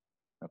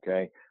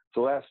 Okay,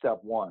 so that's step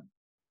one.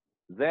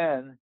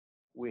 Then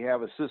we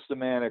have a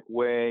systematic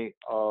way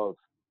of,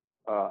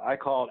 I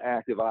call it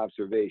active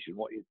observation.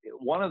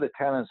 One of the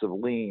tenets of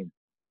lean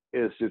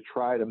is to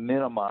try to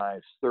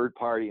minimize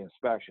third-party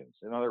inspections.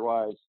 And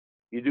otherwise,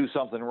 you do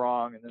something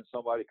wrong, and then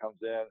somebody comes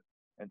in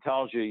and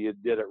tells you you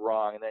did it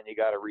wrong, and then you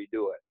got to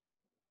redo it.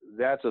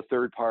 That's a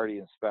third-party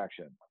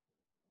inspection.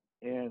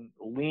 And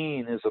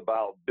lean is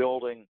about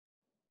building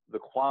the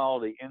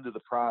quality into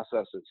the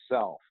process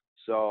itself,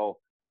 so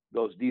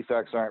those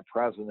defects aren't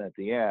present at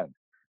the end.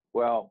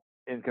 Well,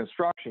 in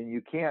construction,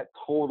 you can't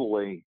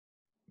totally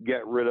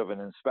get rid of an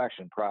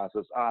inspection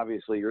process.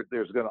 Obviously,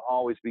 there's going to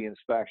always be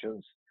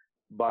inspections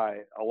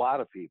by a lot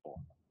of people,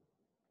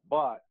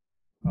 but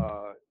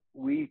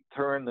we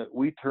turn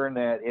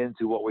that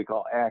into what we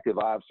call active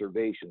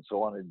observation.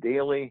 So on a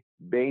daily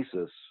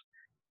basis,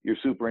 your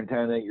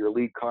superintendent, your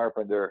lead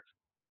carpenter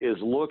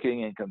is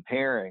looking and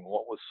comparing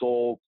what was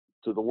sold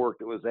to the work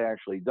that was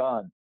actually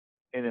done.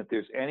 And if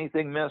there's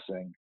anything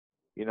missing,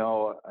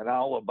 an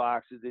outlet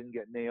box that didn't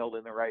get nailed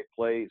in the right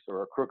place,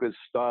 or a crooked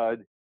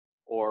stud,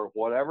 or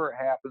whatever it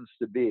happens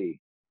to be,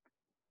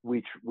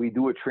 we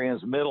do a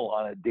transmittal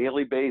on a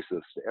daily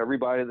basis to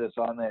everybody that's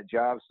on that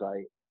job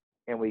site,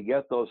 and we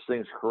get those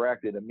things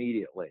corrected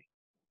immediately.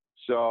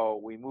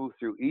 So we move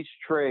through each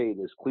trade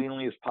as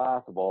cleanly as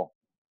possible,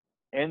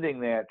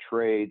 ending that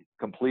trade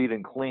complete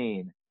and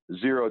clean,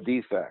 zero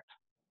defect.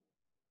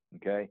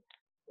 Okay.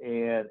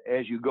 And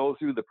as you go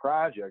through the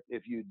project,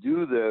 if you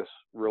do this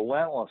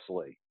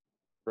relentlessly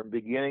from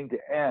beginning to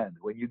end,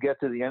 when you get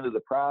to the end of the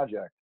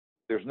project,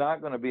 there's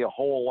not going to be a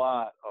whole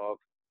lot of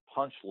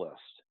punch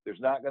list. There's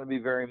not going to be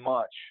very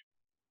much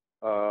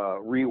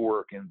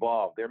rework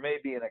involved. There may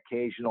be an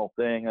occasional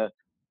thing, a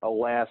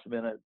last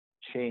minute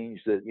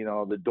change that,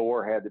 the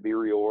door had to be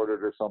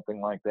reordered or something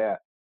like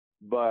that.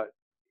 But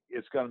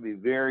it's going to be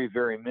very,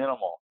 very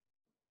minimal.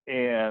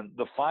 And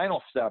the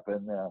final step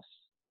in this,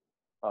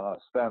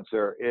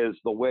 Spencer, is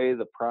the way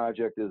the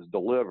project is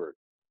delivered.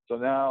 So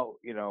now,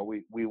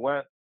 we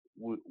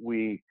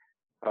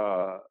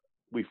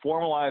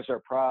formalized our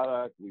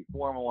product, we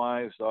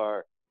formalized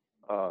our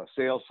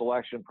sales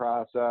selection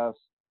process,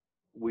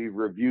 we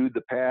reviewed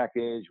the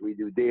package, we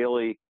do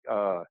daily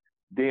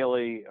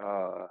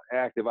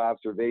active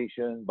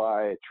observation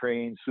by a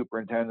trained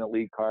superintendent,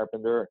 lead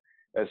carpenter,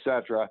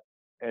 etc.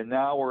 And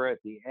now we're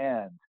at the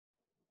end.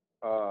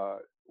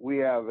 We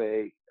have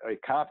a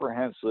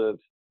comprehensive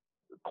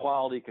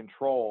quality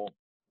control.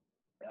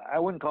 I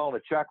wouldn't call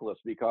it a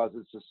checklist, because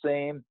it's the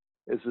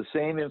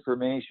same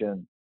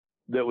information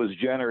that was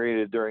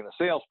generated during the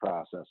sales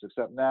process,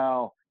 except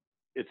now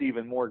it's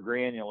even more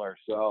granular.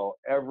 So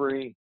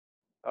every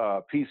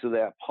piece of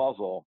that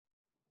puzzle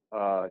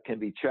can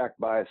be checked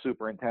by a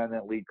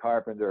superintendent, lead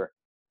carpenter.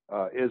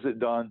 Is it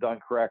done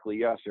correctly?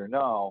 Yes or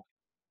no?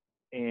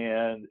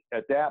 And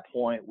at that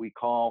point, we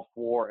call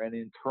for an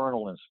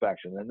internal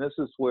inspection. And this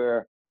is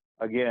where,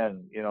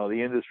 again,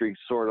 the industry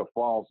sort of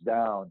falls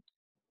down.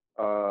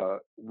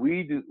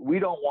 We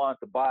don't want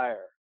the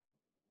buyer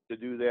to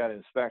do that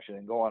inspection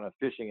and go on a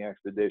fishing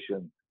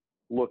expedition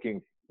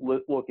looking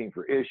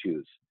for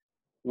issues.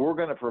 We're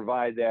going to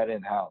provide that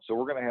in-house. So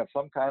we're going to have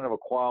some kind of a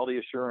quality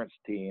assurance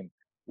team,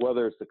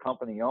 whether it's the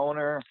company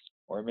owner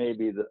or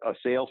maybe a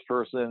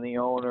salesperson and the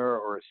owner,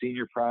 or a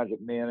senior project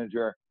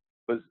manager,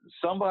 but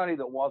somebody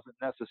that wasn't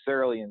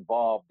necessarily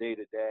involved day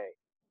to day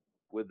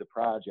with the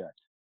project.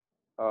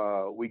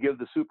 We give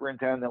the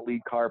superintendent,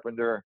 lead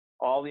carpenter,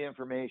 all the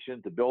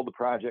information to build the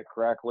project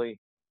correctly.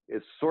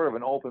 It's sort of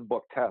an open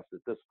book test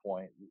at this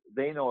point.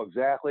 They know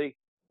exactly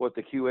what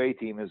the QA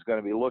team is going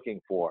to be looking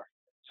for.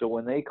 So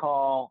when they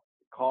call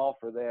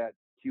for that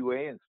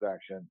QA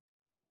inspection,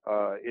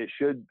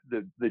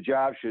 the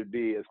job should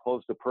be as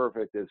close to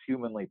perfect as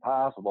humanly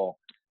possible.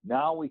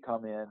 Now we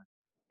come in,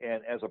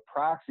 and as a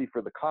proxy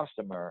for the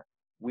customer,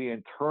 we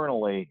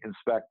internally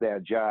inspect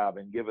that job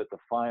and give it the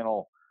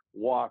final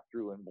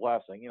walkthrough and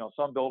blessing.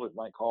 Some builders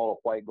might call it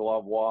a white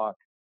glove walk,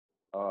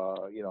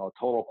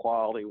 total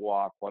quality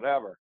walk,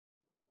 whatever.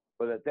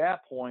 But at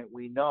that point,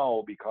 we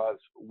know, because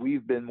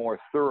we've been more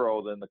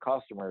thorough than the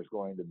customer is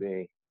going to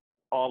be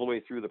all the way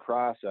through the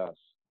process,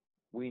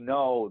 we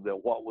know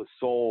that what was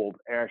sold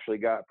actually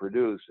got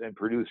produced, and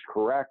produced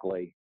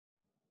correctly,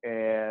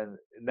 and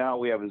now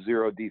we have a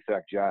zero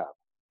defect job.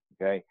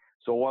 Okay.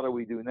 So what do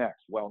we do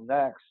next? Well,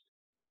 next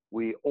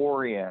we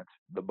orient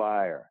the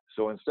buyer.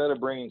 So instead of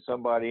bringing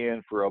somebody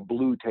in for a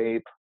blue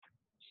tape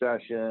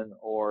session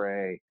or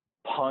a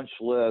punch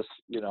list,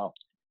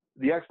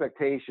 the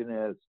expectation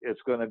is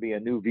it's going to be a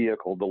new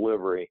vehicle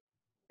delivery.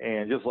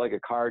 And just like a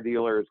car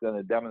dealer is going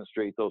to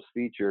demonstrate those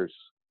features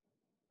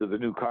to the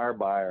new car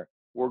buyer,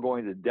 we're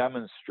going to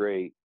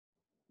demonstrate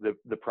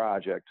the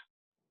project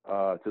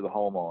to the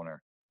homeowner.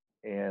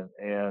 And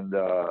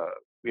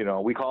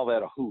we call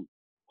that a HOOT,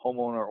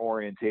 homeowner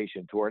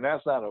orientation tour. And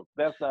that's not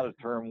a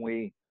term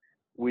we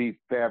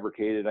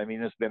fabricated. I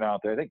mean, it's been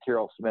out there. I think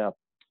Carol Smith,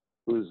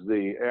 who's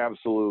the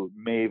absolute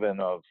maven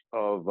of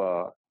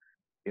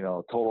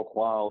total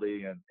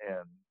quality and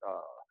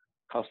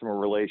customer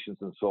relations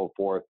and so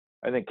forth.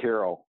 I think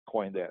Carol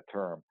coined that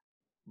term.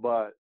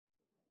 But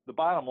the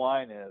bottom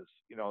line is,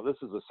 this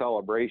is a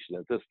celebration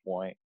at this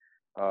point,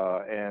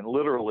 and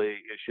literally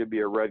it should be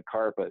a red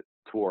carpet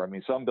tour. I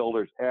mean, some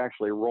builders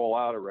actually roll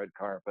out a red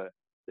carpet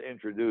to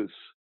introduce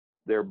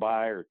their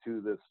buyer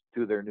to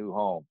their new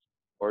home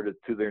or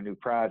to their new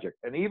project.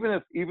 And even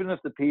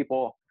if the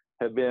people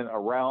have been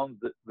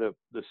around the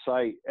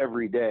site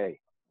every day,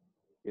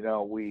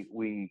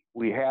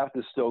 we have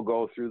to still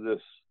go through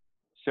this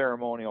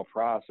ceremonial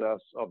process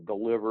of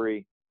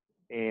delivery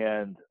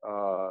and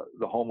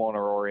the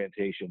homeowner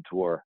orientation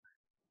tour.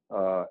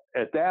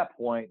 At that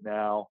point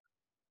now,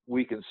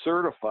 we can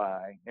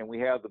certify, and we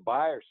have the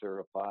buyer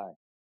certify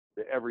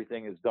that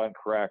everything is done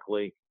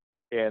correctly,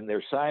 and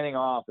they're signing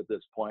off at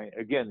this point.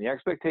 Again, the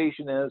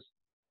expectation is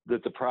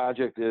that the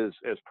project is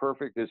as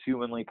perfect as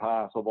humanly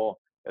possible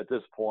at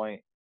this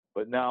point,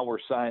 but now we're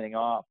signing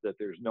off that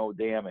there's no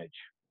damage,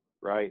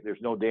 right?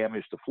 There's no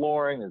damage to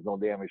flooring, there's no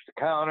damage to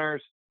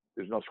counters,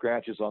 there's no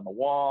scratches on the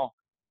wall.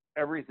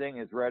 Everything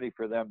is ready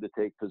for them to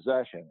take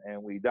possession,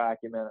 and we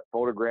document it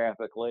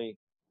photographically,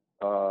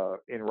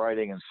 in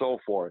writing and so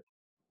forth.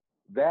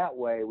 That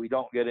way we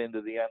don't get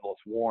into the endless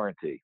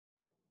warranty,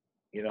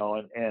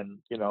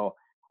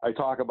 I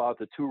talk about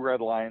the two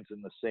red lines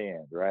in the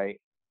sand, right?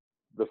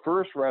 The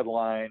first red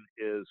line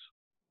is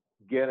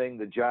getting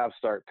the job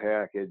start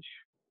package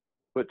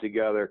put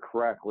together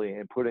correctly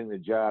and putting the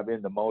job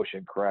into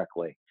motion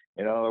correctly.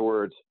 In other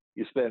words,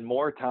 you spend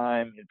more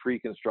time in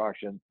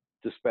pre-construction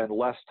to spend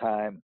less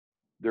time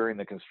during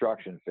the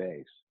construction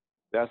phase.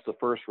 That's the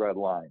first red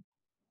line.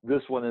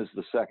 This one is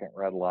the second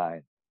red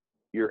line.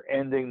 You're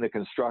ending the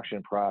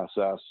construction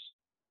process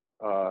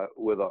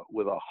with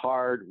a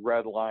hard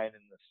red line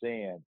in the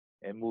sand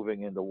and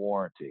moving into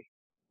warranty.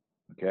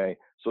 Okay,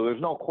 so there's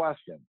no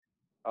question.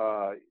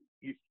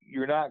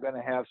 You're not going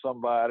to have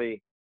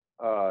somebody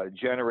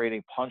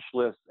generating punch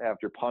list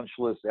after punch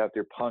list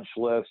after punch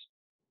list,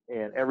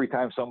 and every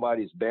time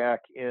somebody's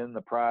back in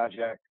the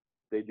project,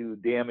 they do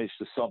damage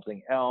to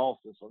something else,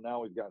 and so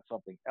now we've got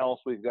something else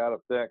we've got to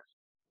fix.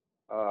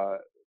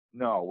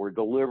 No, we're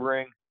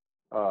delivering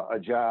a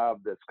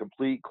job that's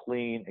complete,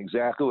 clean,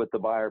 exactly what the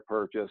buyer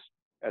purchased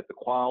at the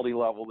quality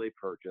level they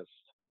purchased.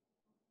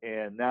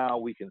 And now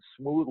we can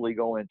smoothly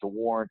go into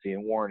warranty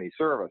and warranty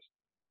service.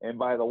 And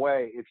by the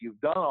way, if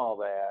you've done all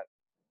that,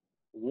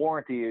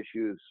 warranty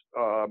issues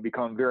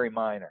become very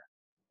minor.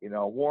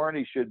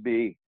 Warranty should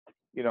be,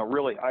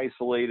 really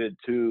isolated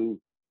to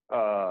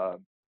a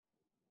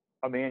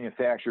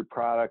manufactured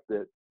product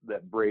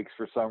that breaks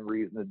for some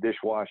reason, the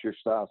dishwasher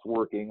stops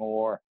working,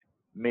 or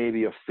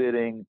maybe a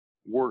fitting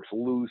works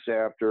loose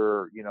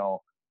after,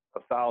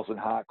 1,000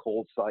 hot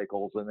cold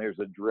cycles and there's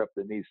a drip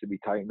that needs to be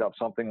tightened up,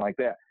 something like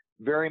that.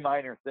 Very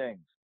minor things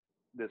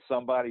that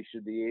somebody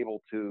should be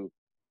able to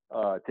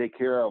take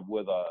care of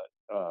with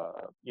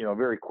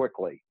very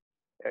quickly,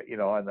 and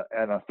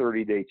a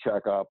 30-day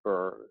checkup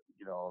or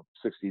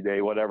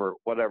 60-day, whatever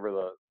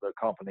the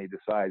company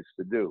decides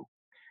to do.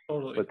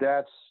 Totally. But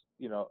that's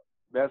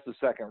the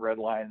second red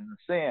line in the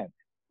sand.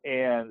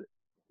 And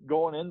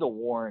going into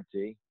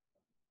warranty,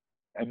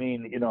 I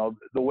mean,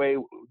 the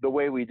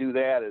way we do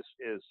that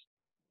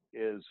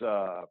is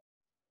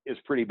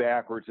pretty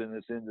backwards in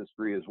this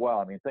industry as well.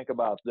 I mean, think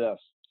about this.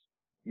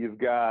 You've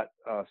got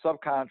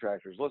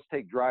subcontractors. Let's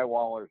take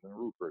drywallers and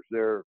roofers.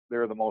 They're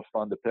the most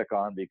fun to pick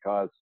on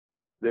because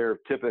they're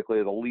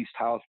typically the least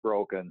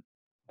housebroken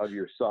of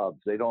your subs.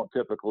 They don't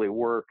typically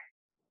work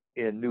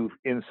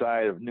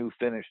inside of new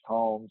finished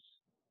homes,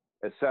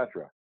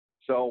 etc.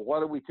 So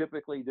what do we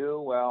typically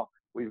do? Well,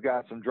 we've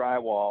got some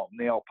drywall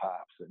nail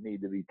pops that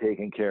need to be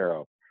taken care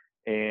of.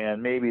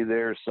 And maybe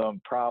there's some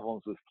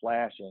problems with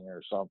flashing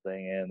or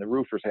something, and the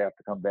roofers have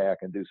to come back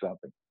and do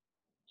something.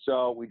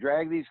 So we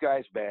drag these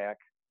guys back.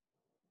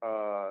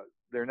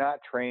 They're not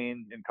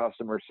trained in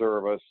customer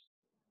service.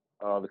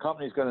 The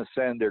company's going to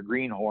send their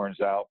greenhorns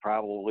out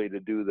probably to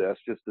do this,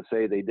 just to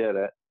say they did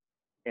it.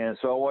 And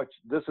so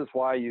this is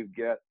why you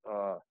get,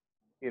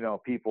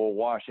 people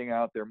washing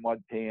out their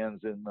mud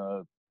pans in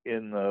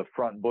the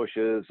front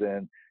bushes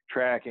and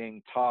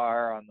tracking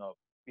tar on the,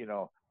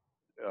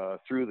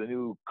 through the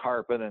new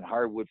carpet and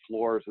hardwood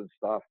floors and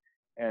stuff.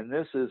 And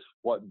this is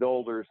what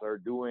builders are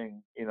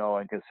doing,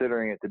 and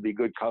considering it to be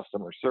good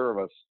customer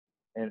service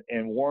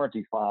and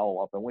warranty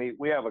follow-up. And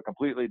we have a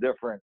completely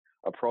different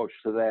approach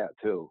to that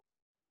too.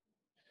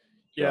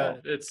 Yeah,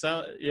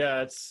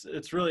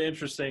 it's really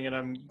interesting, and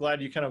I'm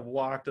glad you kind of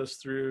walked us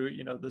through,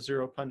 the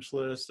zero punch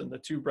list and the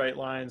two bright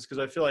lines, because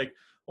I feel like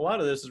a lot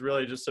of this is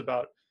really just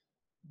about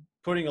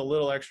putting a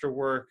little extra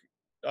work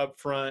up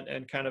front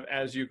and kind of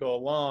as you go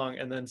along,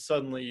 and then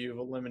suddenly you've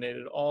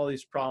eliminated all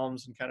these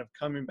problems and kind of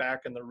coming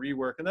back and the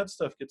rework, and that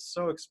stuff gets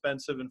so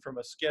expensive, and from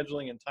a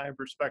scheduling and time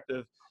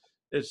perspective,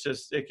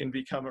 it can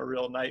become a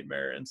real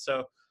nightmare. And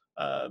so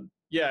I feel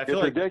it's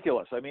like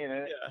ridiculous. I mean,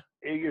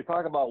 you're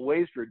talking about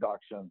waste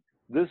reduction.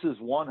 This is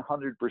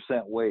 100%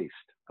 waste.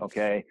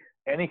 Okay,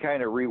 any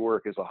kind of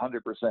rework is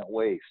 100%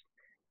 waste,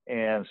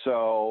 and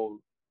so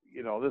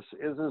this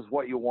is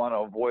what you want to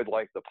avoid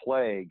like the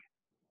plague.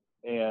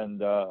 And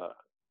to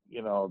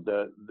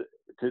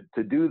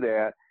do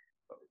that,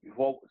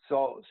 well,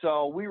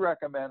 so we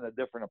recommend a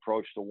different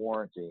approach to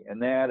warranty,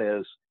 and that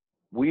is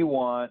we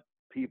want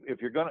people,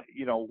 if you're gonna,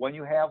 when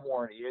you have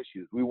warranty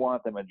issues, we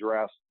want them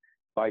addressed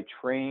by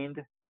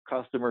trained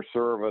customer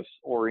service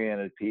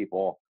oriented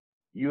people,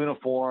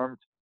 uniformed,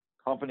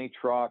 company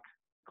truck,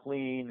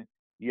 clean,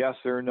 yes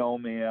or no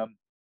ma'am,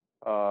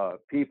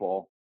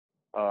 people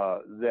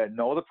that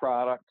know the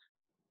product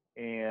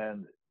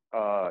and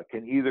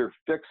can either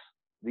fix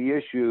the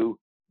issue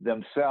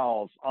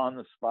themselves on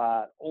the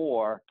spot,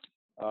 or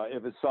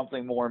if it's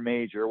something more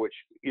major, which,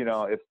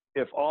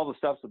 if all the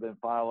steps have been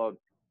followed,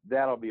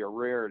 that'll be a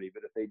rarity.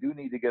 But if they do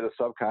need to get a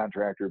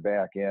subcontractor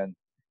back in,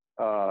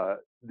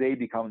 they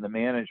become the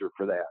manager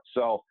for that.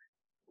 So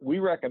we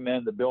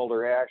recommend the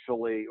builder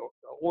actually,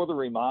 or the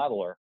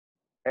remodeler,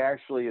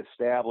 actually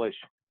establish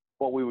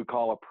what we would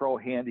call a pro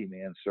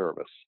handyman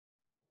service,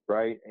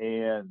 right?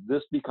 And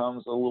this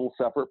becomes a little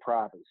separate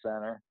profit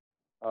center.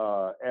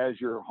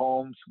 As your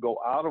homes go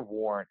out of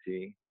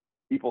warranty,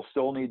 people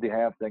still need to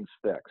have things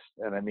fixed.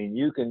 And I mean,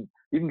 you can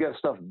get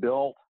stuff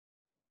built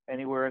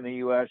anywhere in the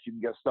U.S. You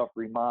can get stuff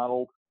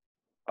remodeled,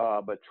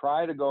 but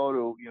try to go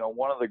to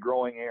one of the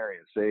growing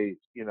areas, say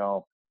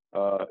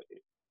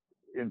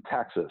in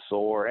Texas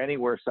or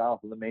anywhere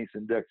south of the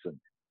Mason-Dixon,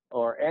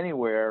 or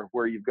anywhere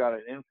where you've got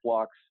an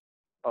influx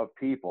of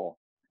people.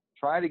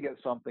 Try to get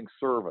something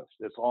serviced.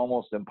 It's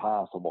almost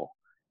impossible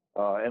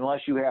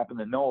unless you happen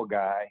to know a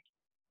guy.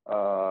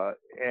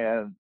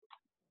 And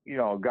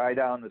a guy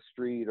down the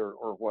street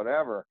or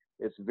whatever,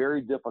 it's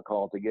very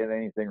difficult to get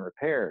anything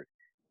repaired.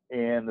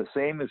 And the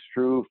same is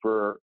true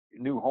for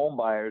new home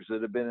buyers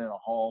that have been in a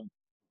home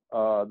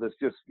that's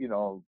just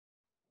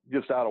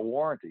out of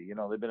warranty.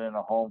 They've been in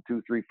a home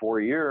 2, 3,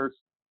 4 years.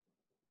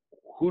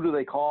 Who do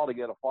they call to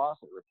get a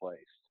faucet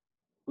replaced?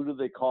 Who do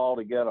they call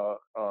to get a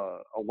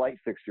light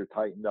fixture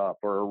tightened up,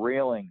 or a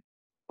railing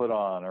put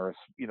on, or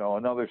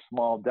another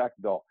small deck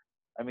built?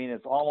 I mean,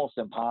 it's almost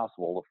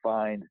impossible to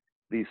find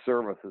these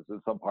services in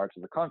some parts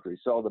of the country.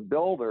 So the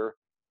builder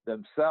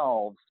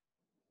themselves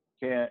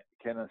can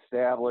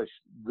establish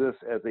this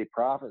as a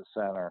profit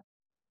center,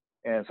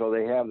 and so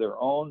they have their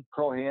own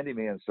pro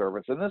handyman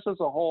service. And this is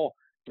a whole,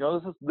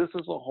 this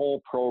is a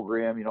whole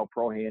program.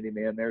 Pro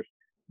handyman.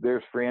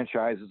 There's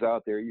franchises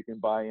out there you can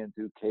buy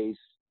into. Case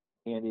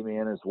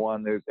Handyman is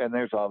one.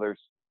 There's others,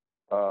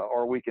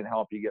 or we can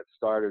help you get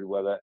started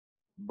with it.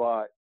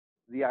 But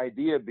the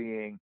idea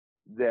being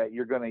that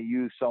you're going to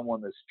use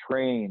someone that's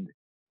trained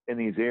in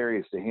these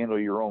areas to handle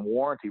your own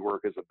warranty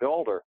work as a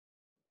builder.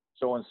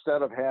 So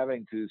instead of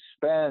having to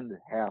spend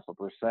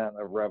 0.5%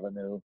 of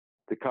revenue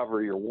to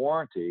cover your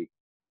warranty,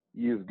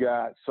 you've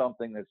got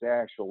something that's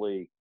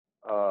actually,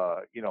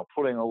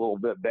 putting a little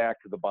bit back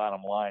to the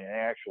bottom line and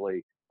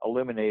actually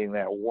eliminating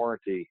that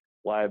warranty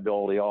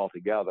liability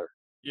altogether.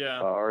 Yeah.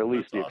 Or at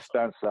least the awesome.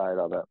 expense side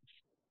of it.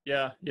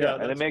 Yeah.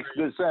 And it makes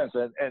good sense.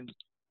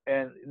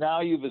 And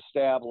now you've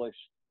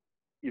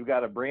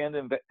got a brand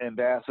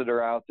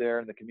ambassador out there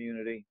in the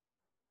community.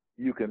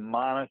 You can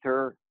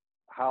monitor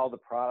how the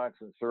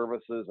products and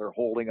services are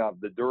holding up,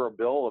 the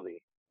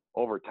durability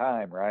over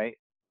time, right?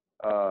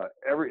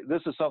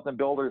 This is something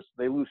builders,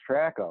 they lose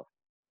track of.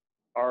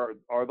 Are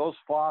those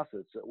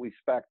faucets that we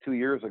spec'd 2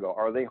 years ago,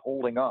 are they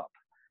holding up?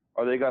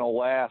 Are they going to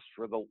last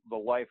for the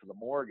life of the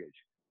mortgage?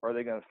 Are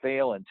they going to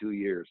fail in 2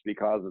 years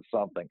because of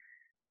something?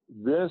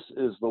 This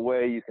is the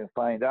way you can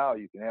find out.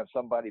 You can have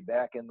somebody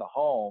back in the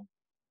home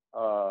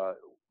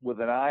with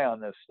an eye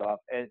on this stuff.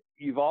 And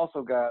you've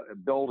also got a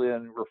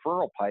built-in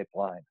referral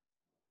pipeline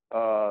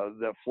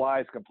that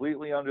flies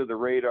completely under the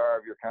radar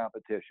of your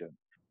competition.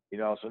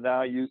 So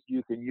now you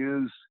can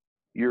use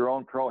your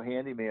own pro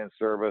handyman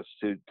service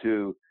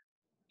to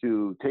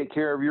take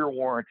care of your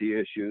warranty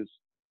issues,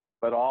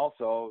 but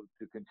also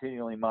to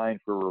continually mine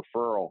for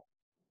referral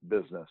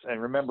business.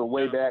 And remember,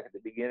 way back at the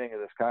beginning of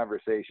this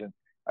conversation,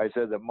 I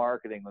said that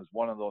marketing was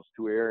one of those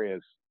two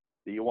areas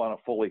that you want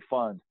to fully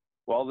fund.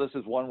 Well, this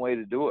is one way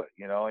to do it,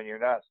 and you're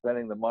not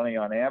spending the money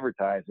on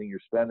advertising. You're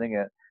spending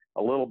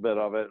a little bit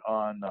of it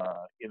on,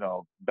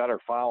 better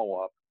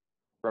follow-up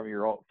from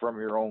your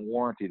own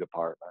warranty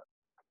department.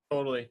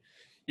 Totally.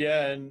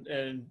 Yeah,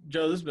 and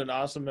Joe, this has been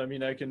awesome. I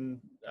mean, I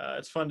can.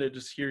 It's fun to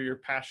just hear your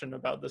passion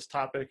about this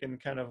topic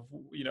and kind of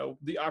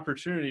the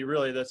opportunity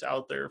really that's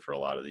out there for a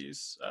lot of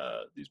these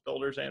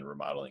builders and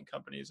remodeling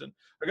companies. And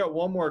I got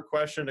one more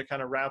question to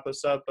kind of wrap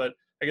us up, but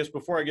I guess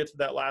before I get to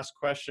that last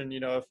question,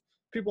 if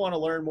people want to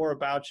learn more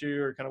about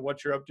you or kind of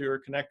what you're up to or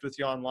connect with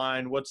you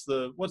online, what's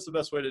the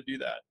best way to do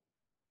that?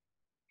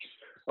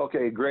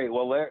 Okay, great.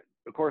 Well,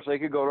 of course, they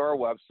could go to our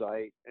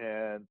website,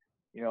 and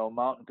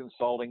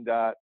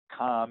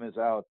mountainconsulting.com is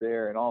out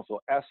there, and also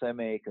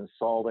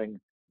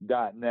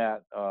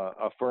smaconsulting.net,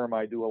 a firm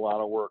I do a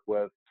lot of work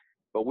with.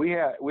 But we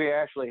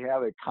actually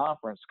have a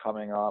conference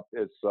coming up.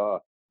 It's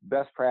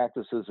Best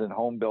Practices in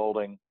Home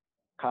Building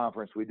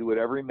conference. We do it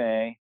every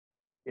May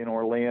in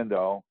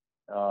Orlando,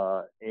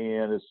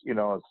 and it's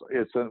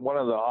at one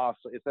of the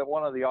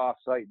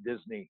off-site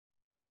Disney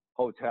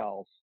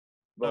hotels.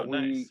 Oh, But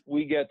nice.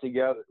 we get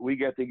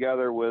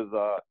together with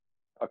a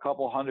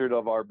couple hundred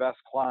of our best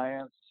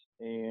clients,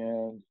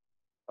 and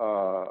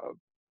uh,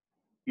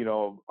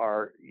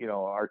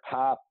 our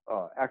top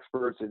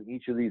experts in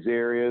each of these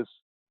areas.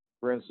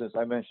 For instance,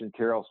 I mentioned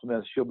Carol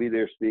Smith. She'll be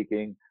there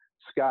speaking.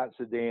 Scott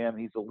Saddam,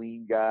 he's a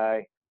lean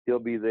guy. He'll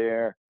be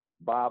there.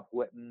 Bob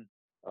Whitten,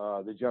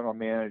 the general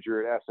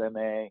manager at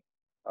SMA,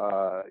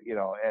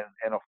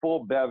 and a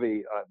full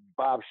bevy.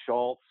 Bob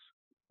Schultz,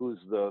 who's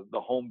the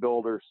home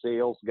builder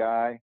sales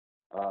guy.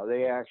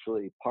 They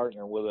actually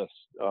partner with us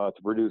to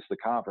produce the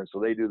conference, so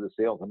they do the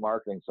sales and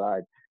marketing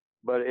side.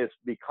 But it's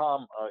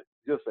become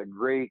just a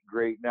great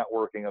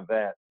networking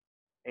event,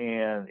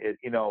 and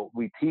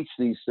we teach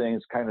these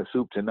things kind of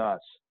soup to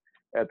nuts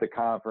at the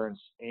conference.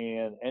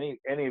 And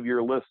any of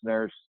your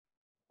listeners,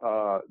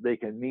 they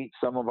can meet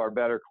some of our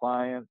better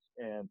clients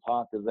and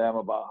talk to them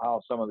about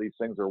how some of these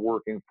things are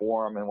working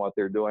for them and what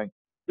they're doing.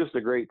 Just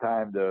a great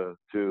time to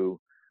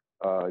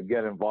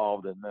get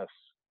involved in this.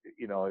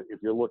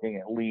 If you're looking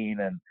at lean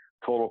and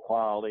total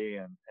quality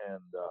and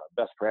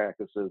best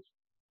practices,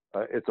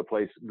 it's a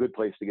good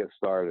place to get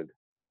started.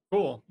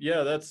 Cool.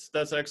 Yeah, that's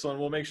excellent.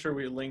 We'll make sure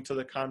we link to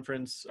the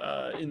conference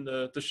in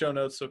the show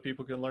notes so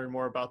people can learn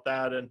more about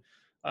that. And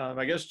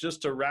I guess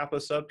just to wrap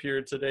us up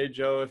here today,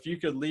 Joe, if you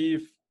could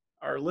leave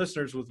our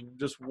listeners with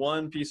just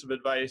one piece of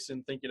advice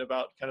in thinking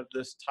about kind of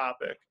this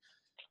topic,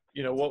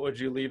 what would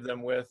you leave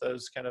them with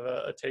as kind of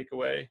a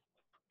takeaway?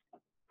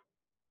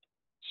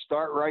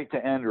 Start right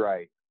to end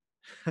right.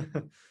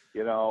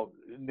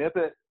 Nip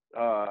it.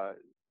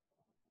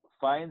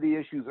 Find the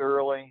issues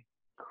early,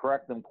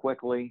 correct them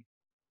quickly,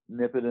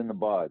 nip it in the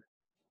bud.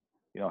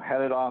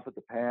 Head it off at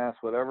the pass,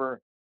 whatever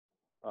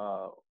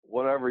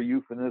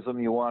euphemism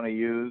you want to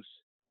use.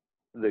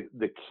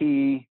 The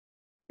key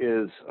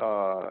is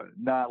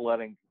not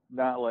letting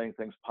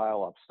things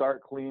pile up.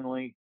 Start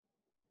cleanly,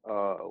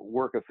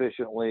 work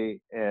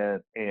efficiently,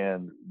 and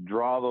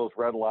draw those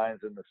red lines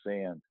in the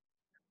sand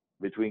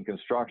between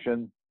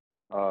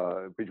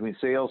between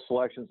sales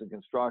selections and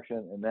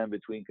construction, and then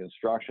between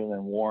construction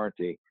and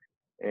warranty.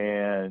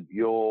 And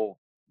you'll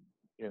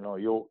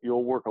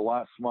work a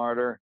lot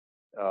smarter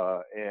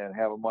and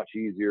have a much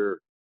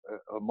easier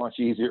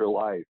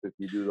life if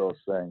you do those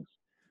things.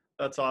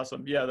 That's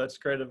awesome. Yeah, that's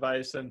great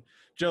advice. And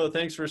Joe,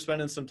 thanks for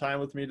spending some time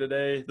with me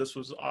today. This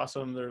was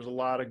awesome. There's a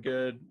lot of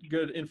good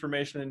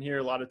information in here,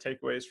 a lot of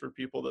takeaways for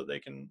people that they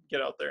can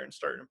get out there and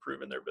start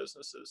improving their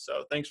businesses.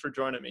 So thanks for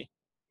joining me.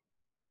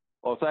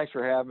 Well, thanks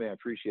for having me. I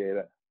appreciate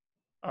it.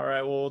 All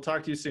right. Well, we'll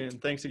talk to you soon.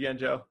 Thanks again,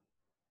 Joe.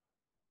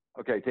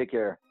 Okay, take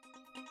care.